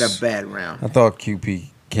QP had a bad round. I thought QP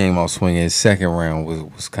came out swinging. His second round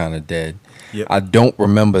was kind of dead. Yep. I don't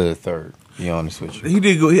remember the third, to be honest with you. He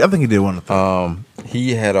did go. I think he did one the third.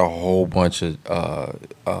 He had a whole bunch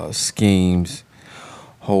of schemes,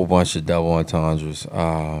 whole bunch of double entendres.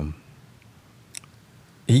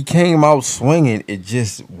 He came out swinging. It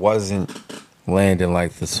just wasn't landing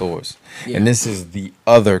like the source. Yeah. And this is the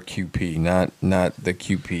other QP, not the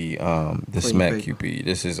QP, the clean smack paper. QP.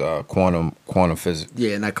 This is quantum physics.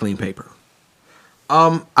 Yeah, not clean paper.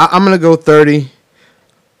 I'm gonna go 30.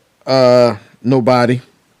 Nobody.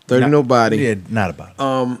 30 nobody. Yeah, not about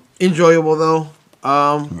it. Enjoyable though.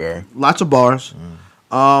 Very. Lots of bars.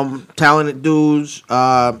 Talented dudes.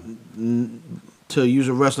 To use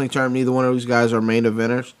a wrestling term, neither one of these guys are main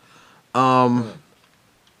eventers.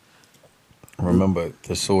 Remember,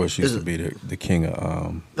 the source used to be the king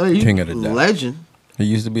of king of the death. Legend. He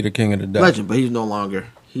used to be the king of the death. Legend, but he's no longer.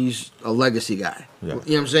 He's a legacy guy. Yeah. You know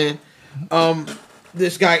what I'm saying?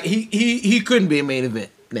 This guy, he couldn't be a main event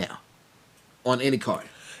now on any card.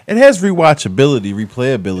 It has rewatchability,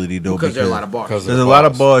 replayability though, because there are a lot of bars. There's a lot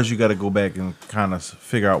of bars you got to go back and kind of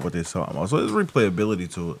figure out what they're talking about. So there's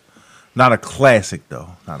replayability to it. Not a classic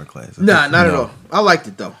though. Not a classic. Nah, not at all. I liked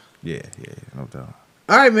it though. Yeah, no doubt.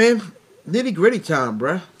 All right, man. Nitty gritty time,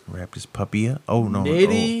 bruh. Wrap this puppy up. Oh no.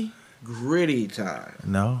 Nitty gritty time.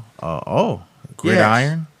 No.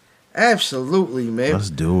 Gridiron. Yes. Absolutely, man. Let's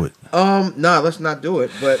do it. No, let's not do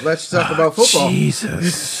it. But let's talk about football.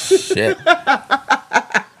 Jesus.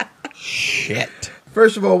 Shit.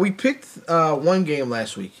 First of all, we picked one game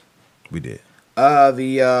last week. We did.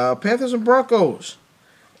 The Panthers and Broncos.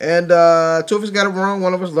 And 2 of us got it wrong.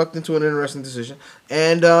 One of us lucked into an interesting decision.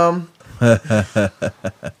 And a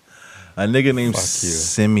nigga named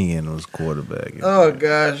Simeon was quarterback. Oh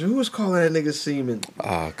gosh, who was calling that nigga Seaman?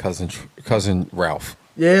 Cousin Ralph.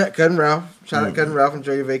 Yeah, Cousin Ralph. Shout out Cousin Ralph.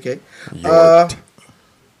 Enjoy your vacay.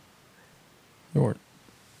 Yort.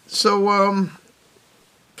 So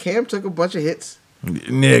Cam took a bunch of hits.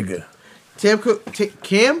 Nigga.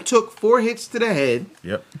 Cam took 4 hits to the head.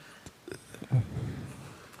 Yep.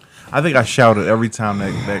 I think I shouted every time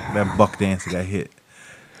that buck dancer got hit.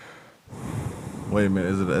 Wait a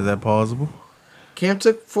minute, is that plausible? Cam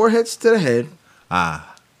took 4 hits to the head.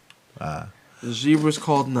 The The Zebras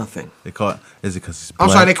called nothing. Is it because he's black?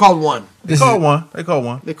 I'm sorry, they called one. They called one.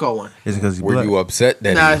 Is it because he's Were black? you upset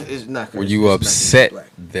that? Nah, it's not. Were you upset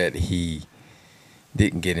that he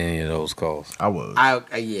didn't get any of those calls? I was.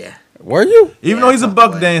 Yeah. Were you? Even though he's a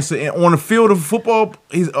buck dancer, and on the field of football,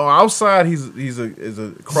 he's outside. He's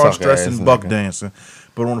a cross-dressing buck dancer,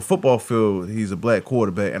 but on the football field, he's a black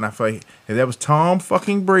quarterback. And I feel like if that was Tom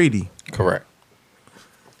fucking Brady, correct.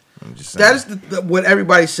 I'm just saying. That is what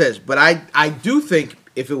everybody says, but I do think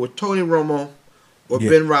if it was Tony Romo or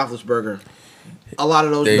Ben Roethlisberger, a lot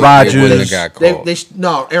of those Rodgers would have got called.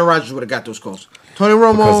 No, Aaron Rodgers would have got those calls. Tony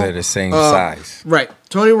Romo because they're the same size, right?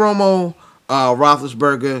 Tony Romo.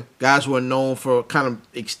 Roethlisberger, guys who are known for kind of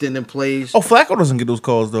extending plays. Oh, Flacco doesn't get those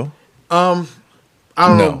calls though. I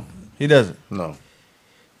don't know. He doesn't. No.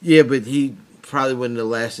 Yeah, but he probably wouldn't have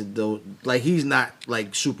lasted though. Like he's not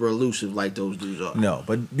like super elusive like those dudes are. No,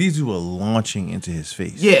 but these dudes were launching into his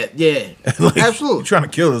face. Yeah, like, absolutely. You're trying to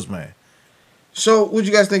kill this man. So, what'd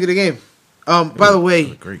you guys think of the game? By the way, it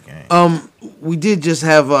was a great game. We did just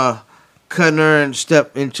have Cousin Urn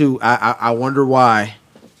step into. I wonder why.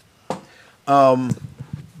 The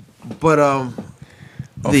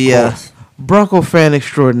Bronco fan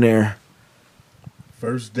extraordinaire.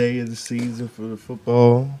 First day of the season for the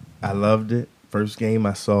football. I loved it. First game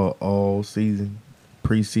I saw all season,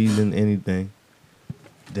 preseason, anything.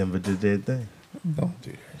 Denver did their thing. Don't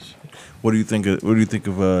do that shit. What do you think of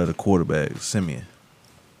the quarterback, Simeon?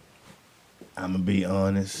 I'm gonna be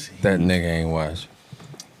honest. That nigga ain't watch.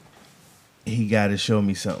 He got to show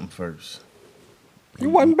me something first. He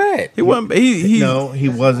wasn't bad. He wasn't. No, he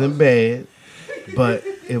wasn't bad, but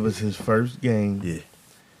it was his first game. Yeah.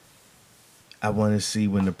 I want to see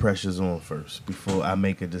when the pressure's on first before I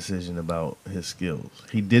make a decision about his skills.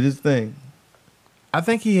 He did his thing. I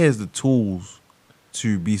think he has the tools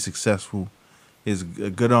to be successful. He's a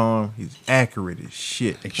good arm. He's accurate as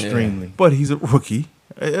shit. Extremely. Yeah. But he's a rookie.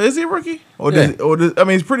 Is he a rookie? Or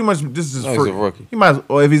he's pretty much this is his first. He's a rookie. He might.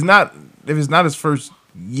 Or if it's not his first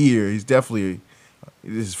year, he's definitely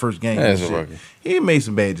this is his first game. Yeah, he's a rookie. He made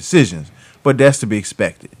some bad decisions, but that's to be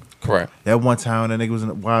expected. Correct. That one time that nigga was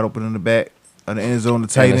wide open in the back of the end zone, the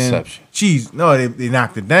tight end. Interception. Jeez, no, they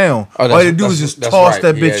knocked it down. Oh, all they do is just toss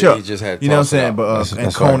that bitch up. He just had to you know what I'm toss it saying? up. But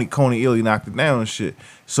That's Coney Illy knocked it down and shit.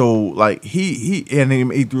 So like he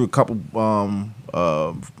threw a couple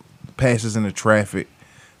passes in the traffic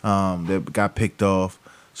that got picked off.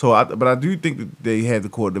 So but I do think that they have the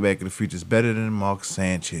quarterback of the future is better than Mark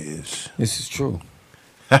Sanchez. This is true.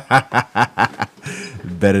 Better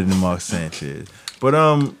than Mark Sanchez. But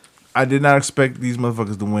I did not expect these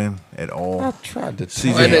motherfuckers to win at all. I tried to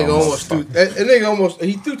CJ That nigga almost threw.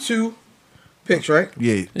 He threw 2 picks, right?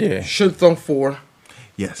 Yeah. Yeah. Should have thrown 4.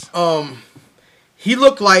 Yes. He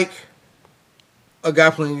looked like a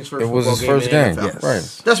guy playing his first. It was football his first game. in the NFL. Yes.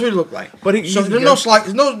 Right. That's what he looked like. But so there's no slight.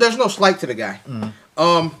 There's no slight to the guy.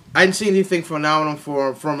 I didn't see anything phenomenal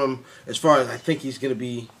from him as far as I think he's going to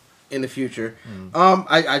be in the future.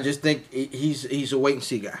 I just think he's a wait and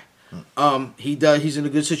see guy. He's in a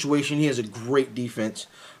good situation. He has a great defense.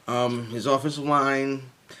 His offensive line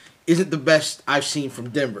isn't the best I've seen from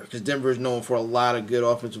Denver because Denver is known for a lot of good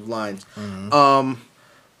offensive lines.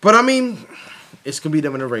 But I mean, it's gonna be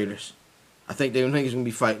them and the Raiders. I think he's gonna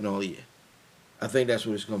be fighting all year. I think that's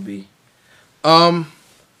what it's gonna be.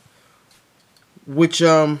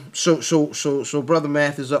 So Brother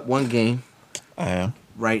Math is up 1 game. I am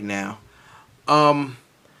right now. But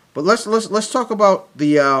let's talk about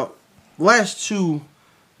the last 2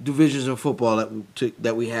 divisions in football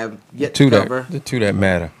that we have yet to cover. The 2 that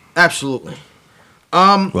matter. Absolutely.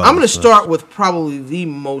 I'm going to start with probably the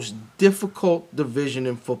most difficult division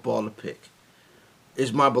in football to pick.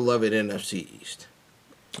 Is my beloved NFC East.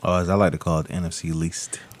 Oh, as I like to call it, the NFC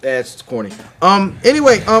least. That's corny.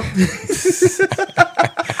 Anyway,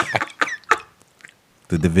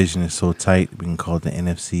 the division is so tight we can call it the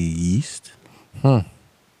NFC East. No.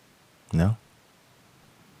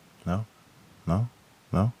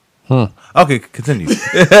 Okay, continue.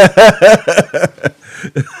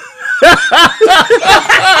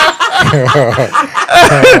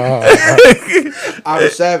 I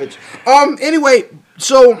was savage. Anyway,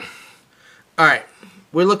 so all right,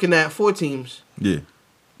 we're looking at 4 teams. Yeah.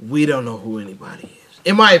 We don't know who anybody is,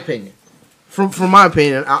 in my opinion. From my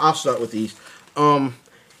opinion, I'll start with these.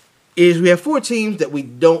 Is we have 4 teams that we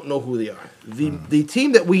don't know who they are. The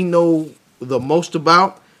team that we know the most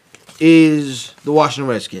about is the Washington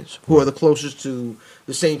Redskins, who are the closest to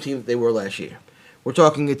the same team that they were last year. We're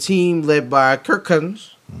talking a team led by Kirk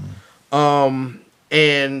Cousins.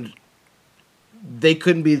 And they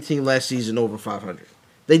couldn't be the team last season over 500.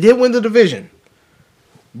 They did win the division,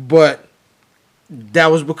 but that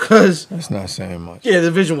was because... That's not saying much. Yeah, the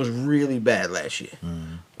division was really bad last year.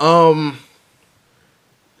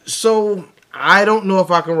 So, I don't know if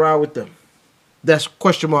I can ride with them. That's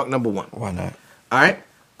question mark number 1. Why not? All right.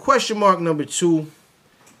 Question mark number 2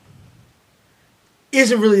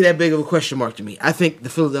 isn't really that big of a question mark to me. I think the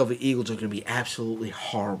Philadelphia Eagles are going to be absolutely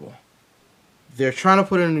horrible. They're trying to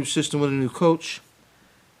put in a new system with a new coach,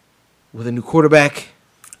 with a new quarterback.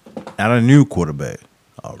 Not a new quarterback.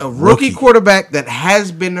 A rookie quarterback that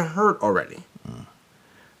has been hurt already.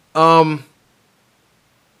 I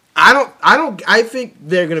think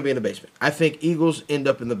they're going to be in the basement. I think Eagles end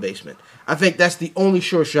up in the basement. I think that's the only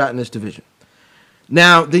sure shot in this division.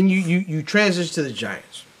 Now, then you transition to the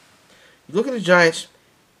Giants. You look at the Giants,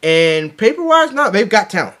 and paper-wise, no, they've got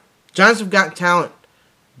talent. Giants have got talent,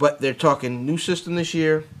 but they're talking new system this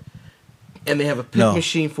year, and they have a pick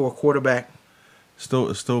machine for a quarterback. It's still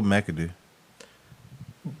McAdoo.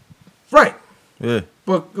 Right. Yeah.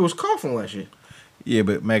 But it was Coughlin last year. Yeah,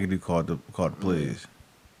 but McAdoo called the plays.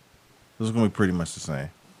 It was going to be pretty much the same.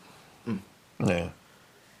 Yeah.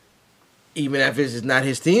 Even if it's not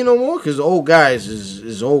his team no more, because old guys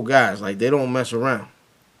is old guys. Like, they don't mess around.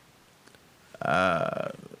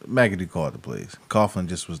 McAdoo called the plays. Coughlin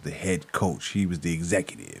just was the head coach. He was the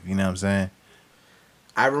executive. You know what I'm saying?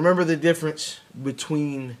 I remember the difference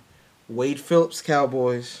between Wade Phillips'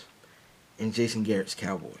 Cowboys and Jason Garrett's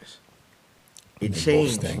Cowboys. It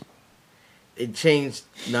changed. It changed.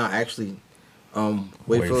 Nah, actually,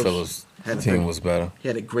 Wade Phillips team was better. He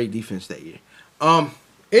had a great defense that year.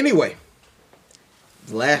 Anyway,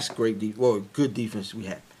 the last good defense we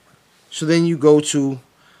had. So then you go to,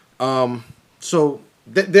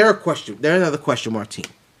 they're another question mark team.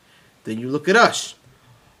 Then you look at us.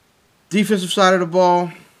 Defensive side of the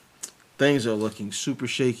ball, things are looking super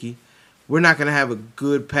shaky. We're not going to have a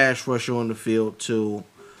good pass rusher on the field till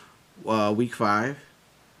week 5.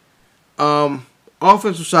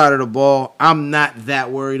 Offensive side of the ball, I'm not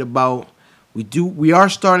that worried about. We are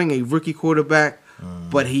starting a rookie quarterback,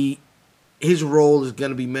 but his role is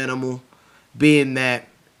going to be minimal, being that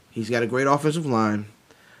he's got a great offensive line.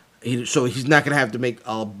 So he's not going to have to make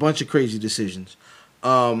a bunch of crazy decisions.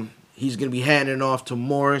 He's going to be handing it off to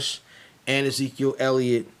Morris and Ezekiel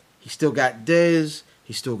Elliott. He's still got Dez.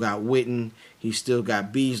 He's still got Witten. He's still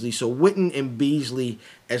got Beasley. So Witten and Beasley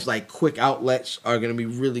as like quick outlets are going to be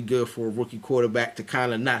really good for a rookie quarterback to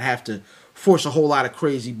kind of not have to force a whole lot of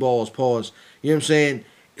crazy balls. Pause. You know what I'm saying?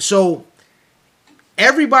 So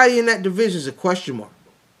everybody in that division is a question mark.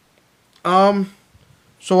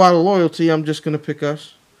 So out of loyalty, I'm just going to pick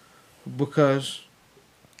us because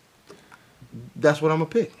that's what I'm going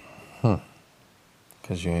to pick.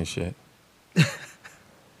 Because you ain't shit.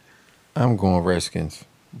 I'm going Redskins.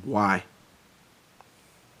 Why?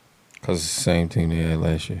 Because it's the same team they had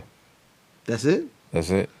last year. That's it? That's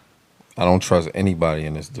it. I don't trust anybody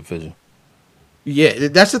in this division. Yeah,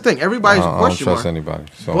 that's the thing. Everybody's a question mark. I don't trust anybody.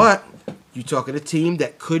 So. But you're talking a team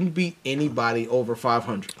that couldn't beat anybody over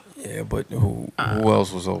 500. Yeah, but who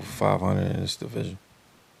else was over 500 in this division?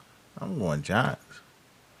 I'm going Giants.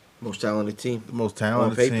 Most talented team. The most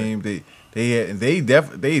talented team.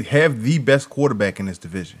 They have the best quarterback in this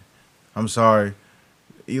division. I'm sorry.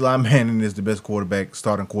 Eli Manning is the best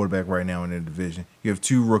starting quarterback right now in the division. You have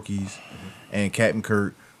 2 rookies and Captain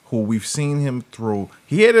Kirk, who we've seen him throw.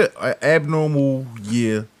 He had an abnormal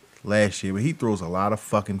year last year, but he throws a lot of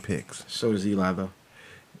fucking picks. So does Eli, though.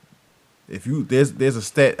 There's a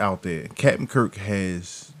stat out there. Captain Kirk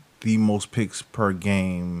has the most picks per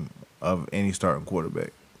game of any starting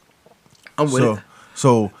quarterback. I'm with it.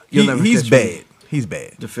 So he's bad. He's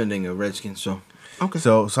bad. Defending a Redskin, so okay.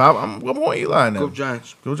 So I'm going Eli now. Go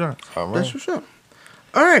Giants. Go Giants. All right. That's what's up.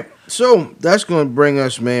 All right. So that's going to bring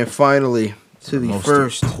us, man, finally to the most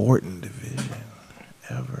first important division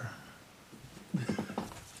ever.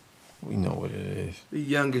 We know what it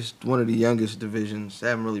is. One of the youngest divisions. They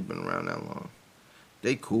haven't really been around that long.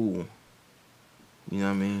 They cool. You know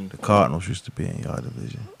what I mean? The Cardinals used to be in y'all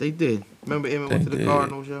division. They did. Remember Emmett went to the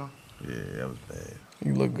Cardinals, y'all? Yeah, that was bad.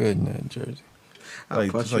 You look good in that jersey. I'll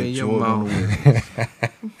punch you in your mouth.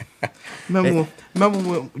 Remember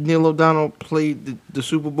when Neil O'Donnell played the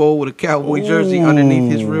Super Bowl with a Cowboy jersey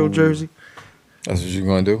underneath his real jersey? That's what you're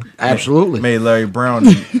going to do? Absolutely. Made Larry Brown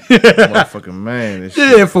motherfucking man.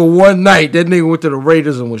 Yeah, for one night. That nigga went to the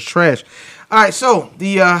Raiders and was trash. All right, so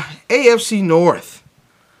the AFC North.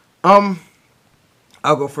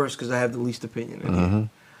 I'll go first because I have the least opinion in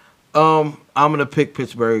I'm gonna pick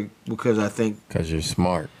Pittsburgh because Because you're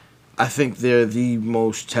smart. I think they're the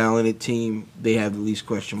most talented team. They have the least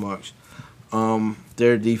question marks.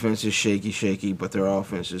 Their defense is shaky, but their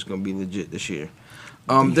offense is gonna be legit this year.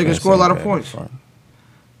 They're gonna score a lot of points.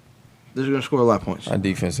 They're gonna score a lot of points. Our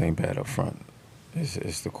defense ain't bad up front.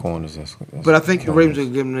 It's the corners that's but I think the Ravens are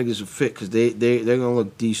gonna give them niggas a fit because they're gonna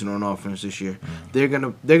look decent on offense this year. They're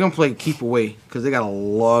gonna play keep away because they got a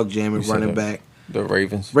log jam at running back. The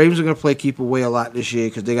Ravens are gonna play keep away a lot this year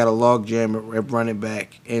because they got a log jam at running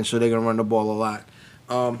back, and so they're gonna run the ball a lot.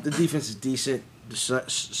 The defense is decent. The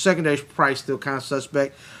secondary's probably still kind of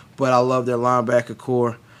suspect, but I love their linebacker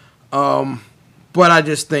core. But I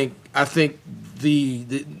think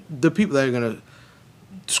the people that are gonna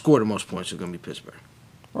score the most points are gonna be Pittsburgh.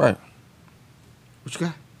 Right. What you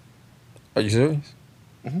got? Are you serious?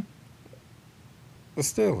 Mm-hmm. The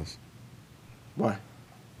Steelers. Why?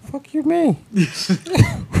 Fuck you, mean?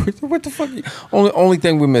 What the fuck? Only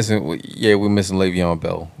thing we're missing. We're missing Le'Veon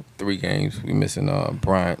Bell. 3 games. We're missing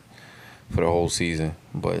Bryant for the whole season.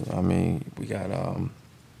 But I mean, we got.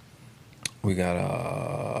 What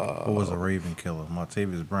was a Raven killer?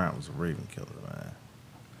 Martavis Bryant was a Raven killer, man.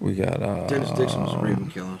 We got. Dennis Dixon was a Raven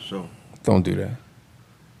killer. So don't do that.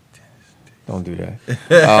 Don't do that.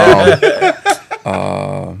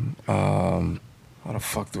 How the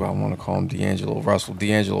fuck do I want to call him?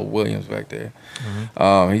 D'Angelo Williams back there.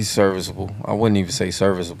 Mm-hmm. He's serviceable. I wouldn't even say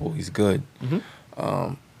serviceable. He's good.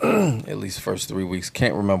 Mm-hmm. At least first 3 weeks.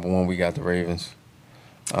 Can't remember when we got the Ravens.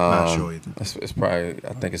 Not sure either. It's probably,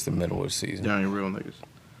 I think it's the middle of the season. They ain't real niggas.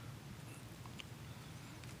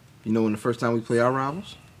 You know when the first time we play our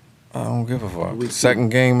rivals? I don't give a fuck. Second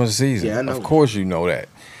game of the season. Yeah, I know. Of course you know that.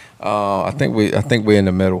 I think we're in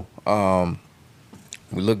the middle.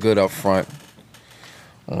 We look good up front.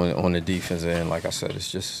 On the defense end, like I said, it's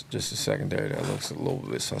just a secondary that looks a little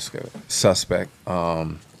bit suspect.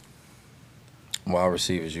 Wide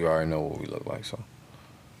receivers, you already know what we look like. So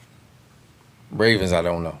Ravens, I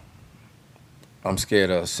don't know. I'm scared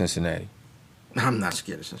of Cincinnati. I'm not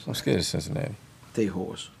scared of Cincinnati. I'm scared of Cincinnati. They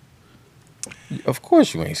horse. Of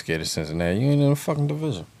course you ain't scared of Cincinnati. You ain't in the fucking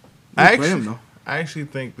division. I actually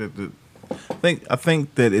think that I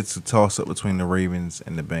think that it's a toss up between the Ravens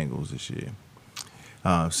and the Bengals this year.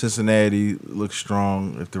 Cincinnati looks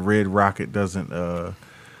strong. If the Red Rocket doesn't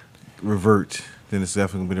revert, then it's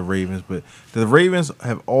definitely going to be the Ravens. But the Ravens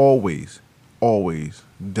have always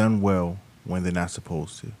done well when they're not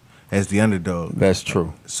supposed to, as the underdog. That's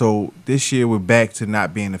true. So this year we're back to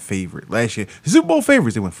not being a favorite. Last year, the Super Bowl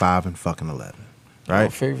favorites, they went 5-11.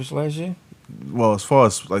 Right? Favorites last year? Well, as far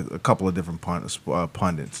as like a couple of different pundits,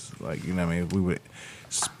 like, you know what I mean?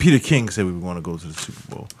 Peter King said we were going to go to the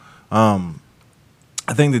Super Bowl.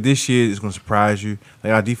 I think that this year is going to surprise you.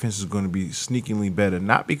 Like, our defense is going to be sneakingly better,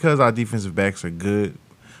 not because our defensive backs are good,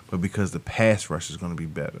 but because the pass rush is going to be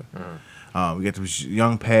better. We got those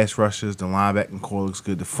young pass rushers. The linebacking core looks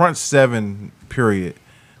good. The front seven period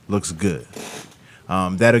looks good.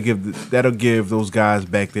 That'll give those guys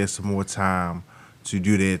back there some more time to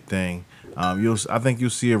do their thing. I think you'll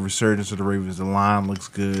see a resurgence of the Ravens. The line looks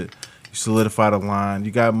good. You solidify the line.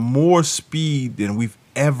 You got more speed than we've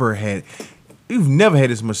ever had. We've never had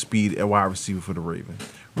this much speed at wide receiver for the Ravens.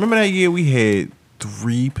 Remember that year we had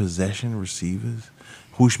 3 possession receivers?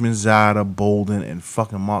 Hushmanzada, Bolden, and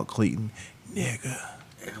fucking Mark Clayton. Nigga.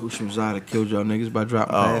 Hushmanzada killed y'all niggas by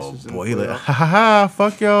dropping passes. Oh, boy. He like, ha,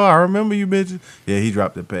 fuck y'all. I remember you bitches. Yeah, he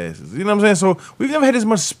dropped the passes. You know what I'm saying? So we've never had this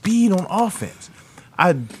much speed on offense.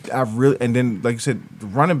 I really, and then, like you said, the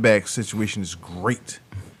running back situation is great.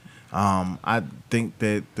 I think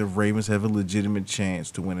that the Ravens have a legitimate chance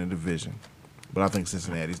to win a division. But I think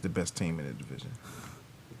Cincinnati's the best team in the division.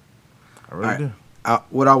 I really do.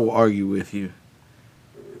 What I will argue with you,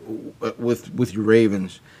 with your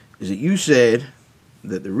Ravens, is that you said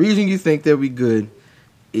that the reason you think they'll be good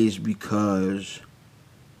is because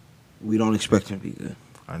we don't expect them to be good.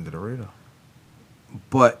 Under the radar.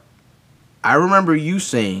 But I remember you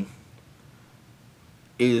saying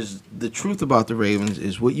is the truth about the Ravens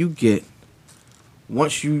is what you get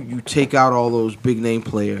once you take out all those big name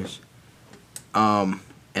players. And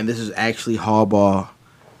this is actually Harbaugh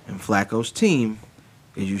and Flacco's team,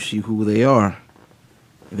 is you see who they are.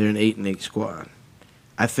 They're an 8-8 squad.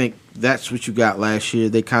 I think that's what you got last year.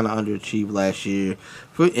 They kind of underachieved last year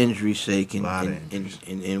for injury's sake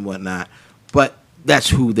and whatnot. But that's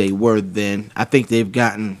who they were then. I think they've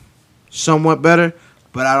gotten somewhat better,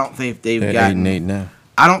 but I don't think they've gotten 8-8 now.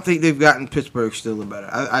 I don't think they've gotten Pittsburgh still better.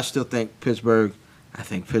 I still think Pittsburgh. I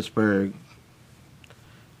think Pittsburgh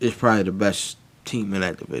is probably the best team in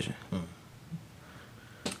that division.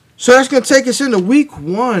 So that's going to take us into week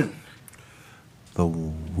 1 the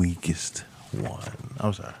weakest one.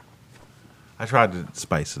 I'm sorry. I tried to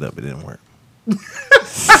spice it up. It didn't work.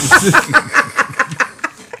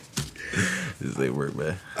 This ain't work,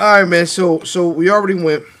 man. All right, man. So we already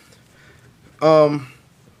went. Brother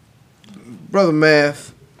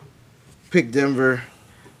Math picked Denver.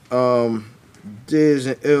 Diz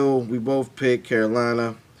and Ill, we both picked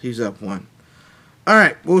Carolina. He's up 1. All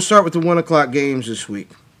right, we'll start with the 1 o'clock games this week.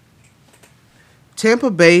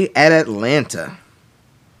 Tampa Bay at Atlanta.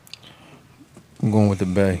 I'm going with the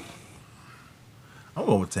Bay. I'm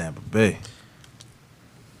going with Tampa Bay.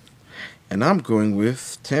 And I'm going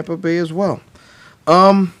with Tampa Bay as well.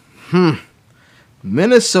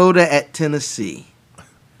 Minnesota at Tennessee.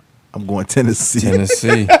 I'm going Tennessee.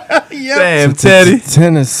 Tennessee. Damn, Teddy.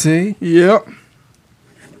 Tennessee. Yep.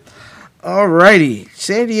 All righty.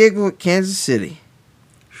 San Diego at Kansas City.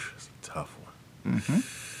 It's a tough one. Mm-hmm.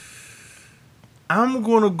 I'm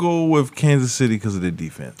going to go with Kansas City because of their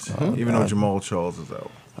defense, even though Jamal Charles is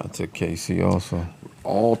out. I took KC also.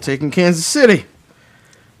 All taking Kansas City.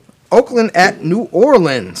 Oakland at New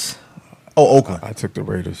Orleans. Oh, Oakland. I took the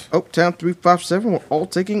Raiders. Oaktown 357. We're all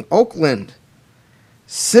taking Oakland.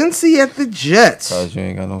 Cincy at the Jets. Cause you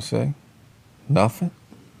ain't got no say? Nothing?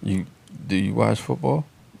 Do you watch football?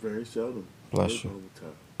 Very seldom. Bless you.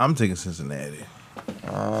 I'm taking Cincinnati.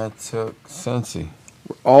 I took Cincy.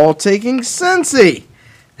 We're all taking Cincy.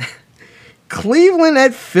 Cleveland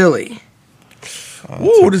at Philly.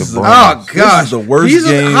 Ooh, this is gosh. This is the worst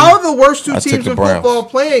game. How are the worst two I teams took the in Browns. football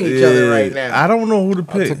playing each other right now? I don't know who to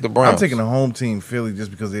pick. I took the Browns. I'm taking the home team, Philly,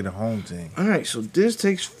 just because they're the home team. All right, so Diz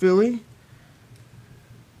takes Philly.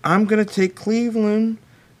 I'm going to take Cleveland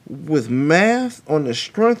with Math on the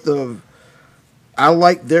strength of I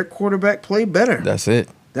like their quarterback play better. That's it.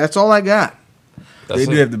 That's all I got. They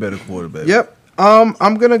do have the better quarterback. Yep.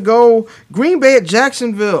 I'm going to go Green Bay at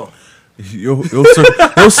Jacksonville. You'll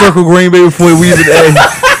circle Green Bay before we even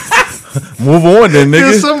move on then,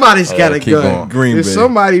 nigga. Somebody's got to keep go. going. Green If Bay.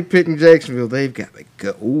 somebody picking Jacksonville, they've got to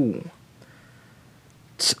go. Ooh.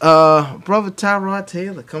 Brother Tyrod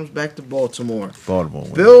Taylor comes back to Baltimore. Baltimore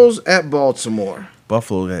wins. Bills at Baltimore.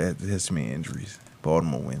 Buffalo has too many injuries.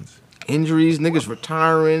 Baltimore wins. Injuries, niggas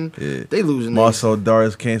retiring. Yeah. They losing. Marcel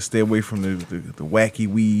Darius can't stay away from the wacky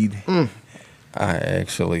weed. I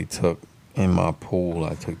actually took, in my pool,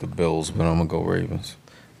 I took the Bills, but I'm going to go Ravens.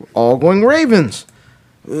 All going Ravens.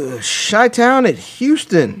 Chi-Town at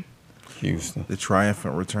Houston. Houston. The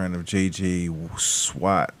triumphant return of J.J.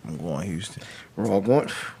 Watt. I'm going Houston. We're all going.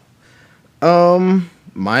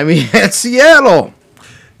 Miami at Seattle.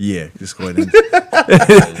 Yeah, just go ahead and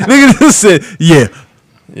nigga just said, yeah.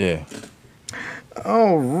 Yeah.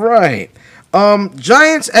 All right.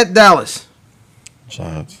 Giants at Dallas.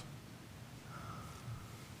 Giants.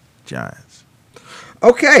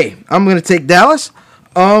 Okay, I'm gonna take Dallas.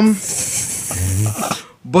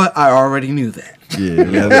 But I already knew that.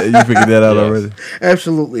 Yeah, you figured that out already.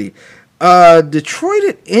 Absolutely. Detroit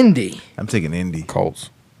at Indy. I'm taking Indy. Colts.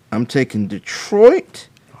 I'm taking Detroit.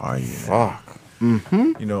 Oh, yeah. Fuck.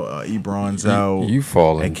 Mm-hmm. You know, Ebron's out. You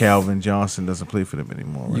falling. And Calvin Johnson doesn't play for them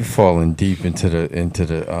anymore, right? You falling deep into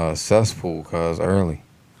the cesspool, cause early.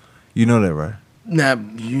 You know that, right? Now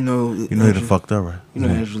you know they done fucked up, right? You know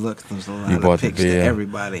Andrew Luck throws a lot You of bought the picks to beer.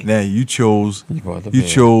 everybody. Now you chose You bought the you beer.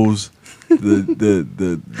 chose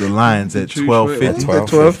the Lions at 12:50.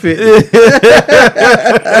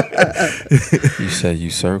 12:50. You said you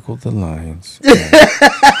circled the Lions.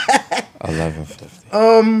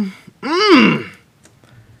 11:50.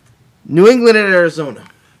 New England at Arizona.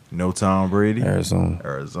 No Tom Brady. Arizona,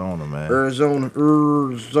 man. Arizona.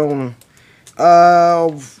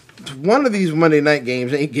 One of these Monday night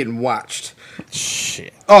games ain't getting watched.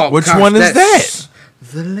 Shit. Oh, Which gosh, one is that's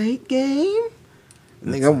the late game?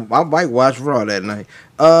 I think I might watch Raw that night.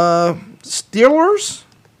 Steelers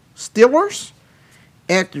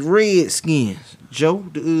at the Redskins. Joe,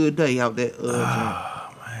 the other day out there.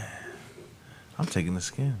 Oh man, I'm taking the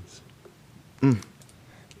Skins. Man,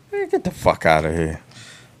 get the fuck out of here.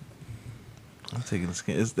 I'm taking the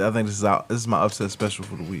Skins. I think this is my upset special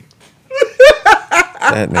for the week.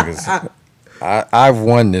 That nigga's. I've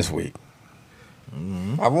won this week.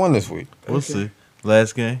 Mm-hmm. I've won this week. We'll see.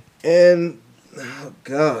 Last game. And oh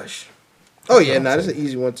gosh. Oh yeah, this is an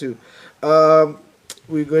easy one too. We're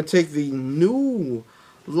gonna take the new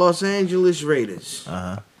Los Angeles Raiders.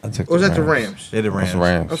 Uh-huh. Or was that the Rams? They're the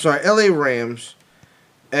Rams. I'm sorry, LA Rams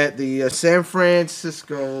at the San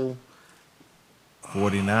Francisco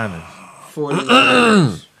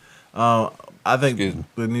 49ers. I think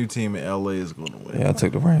the new team in LA is going to win. Yeah, I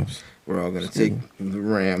took the Rams. We're all going to take the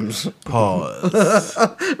Rams. Pause.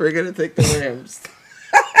 We're going to take the Rams.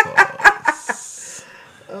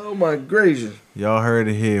 Oh my gracious! Y'all heard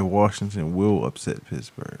it here. Washington will upset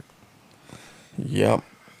Pittsburgh. Yep.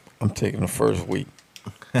 I'm taking the first week.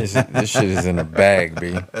 This shit is in the bag,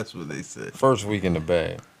 B. That's what they said. First week in the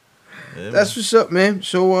bag. Yeah, That's what's up, man.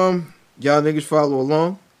 So y'all niggas follow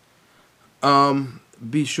along.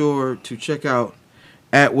 Be sure to check out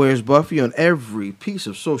at Where's Buffy on every piece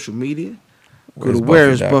of social media. Go to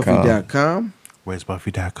where'sbuffy.com.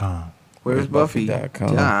 Where'sbuffy.com.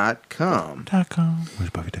 Where'sbuffy.com.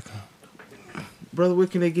 Where'sbuffy.com. Brother, where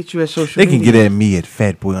can they get you at social They media? can get at me at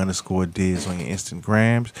fatboy_diz on your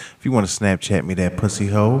Instagrams. If you want to Snapchat me that pussy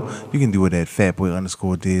hoe, you can do it at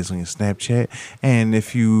fatboy_diz on your Snapchat. And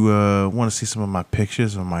if you want to see some of my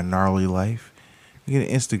pictures of my gnarly life, you get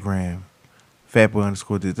an Instagram,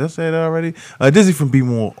 fatboy_diz. Did I say that already? Dizzy from Be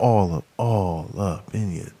More, all up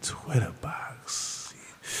in your Twitter box.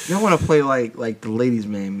 Y'all want to play like the ladies'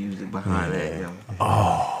 man music behind that, yo.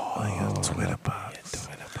 Oh, your Twitter box.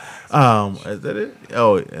 Is that it?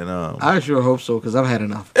 Oh, and I sure hope so, because I've had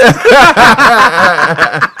enough.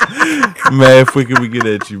 man, where can we get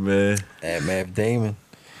at you, man? At Mav Damon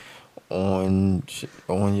on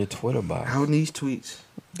your Twitter box. How in these tweets?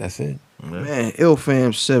 That's it. Man,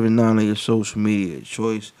 IlFam79 on your social media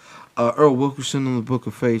choice. Earl Wilkerson on the Book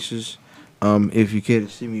of Faces. If you care to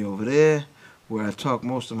see me over there, where I talk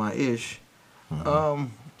most of my ish.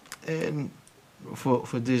 And for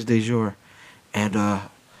this de jour. And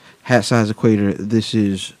Hat Size Equator, this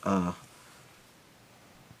is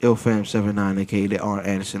IlFam79, a.k.a. the R.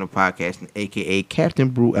 Anderson of podcasting, a.k.a. Captain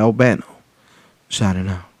Brew Albano. Signing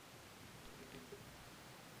out.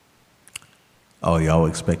 Oh, y'all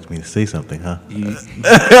expect me to say something, huh?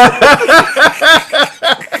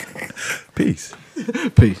 Peace.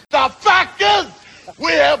 Peace. The fact is,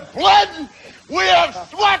 we have bled, we have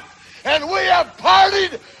sweat, and we have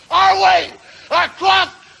partied our way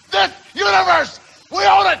across this universe. We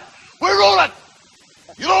own it.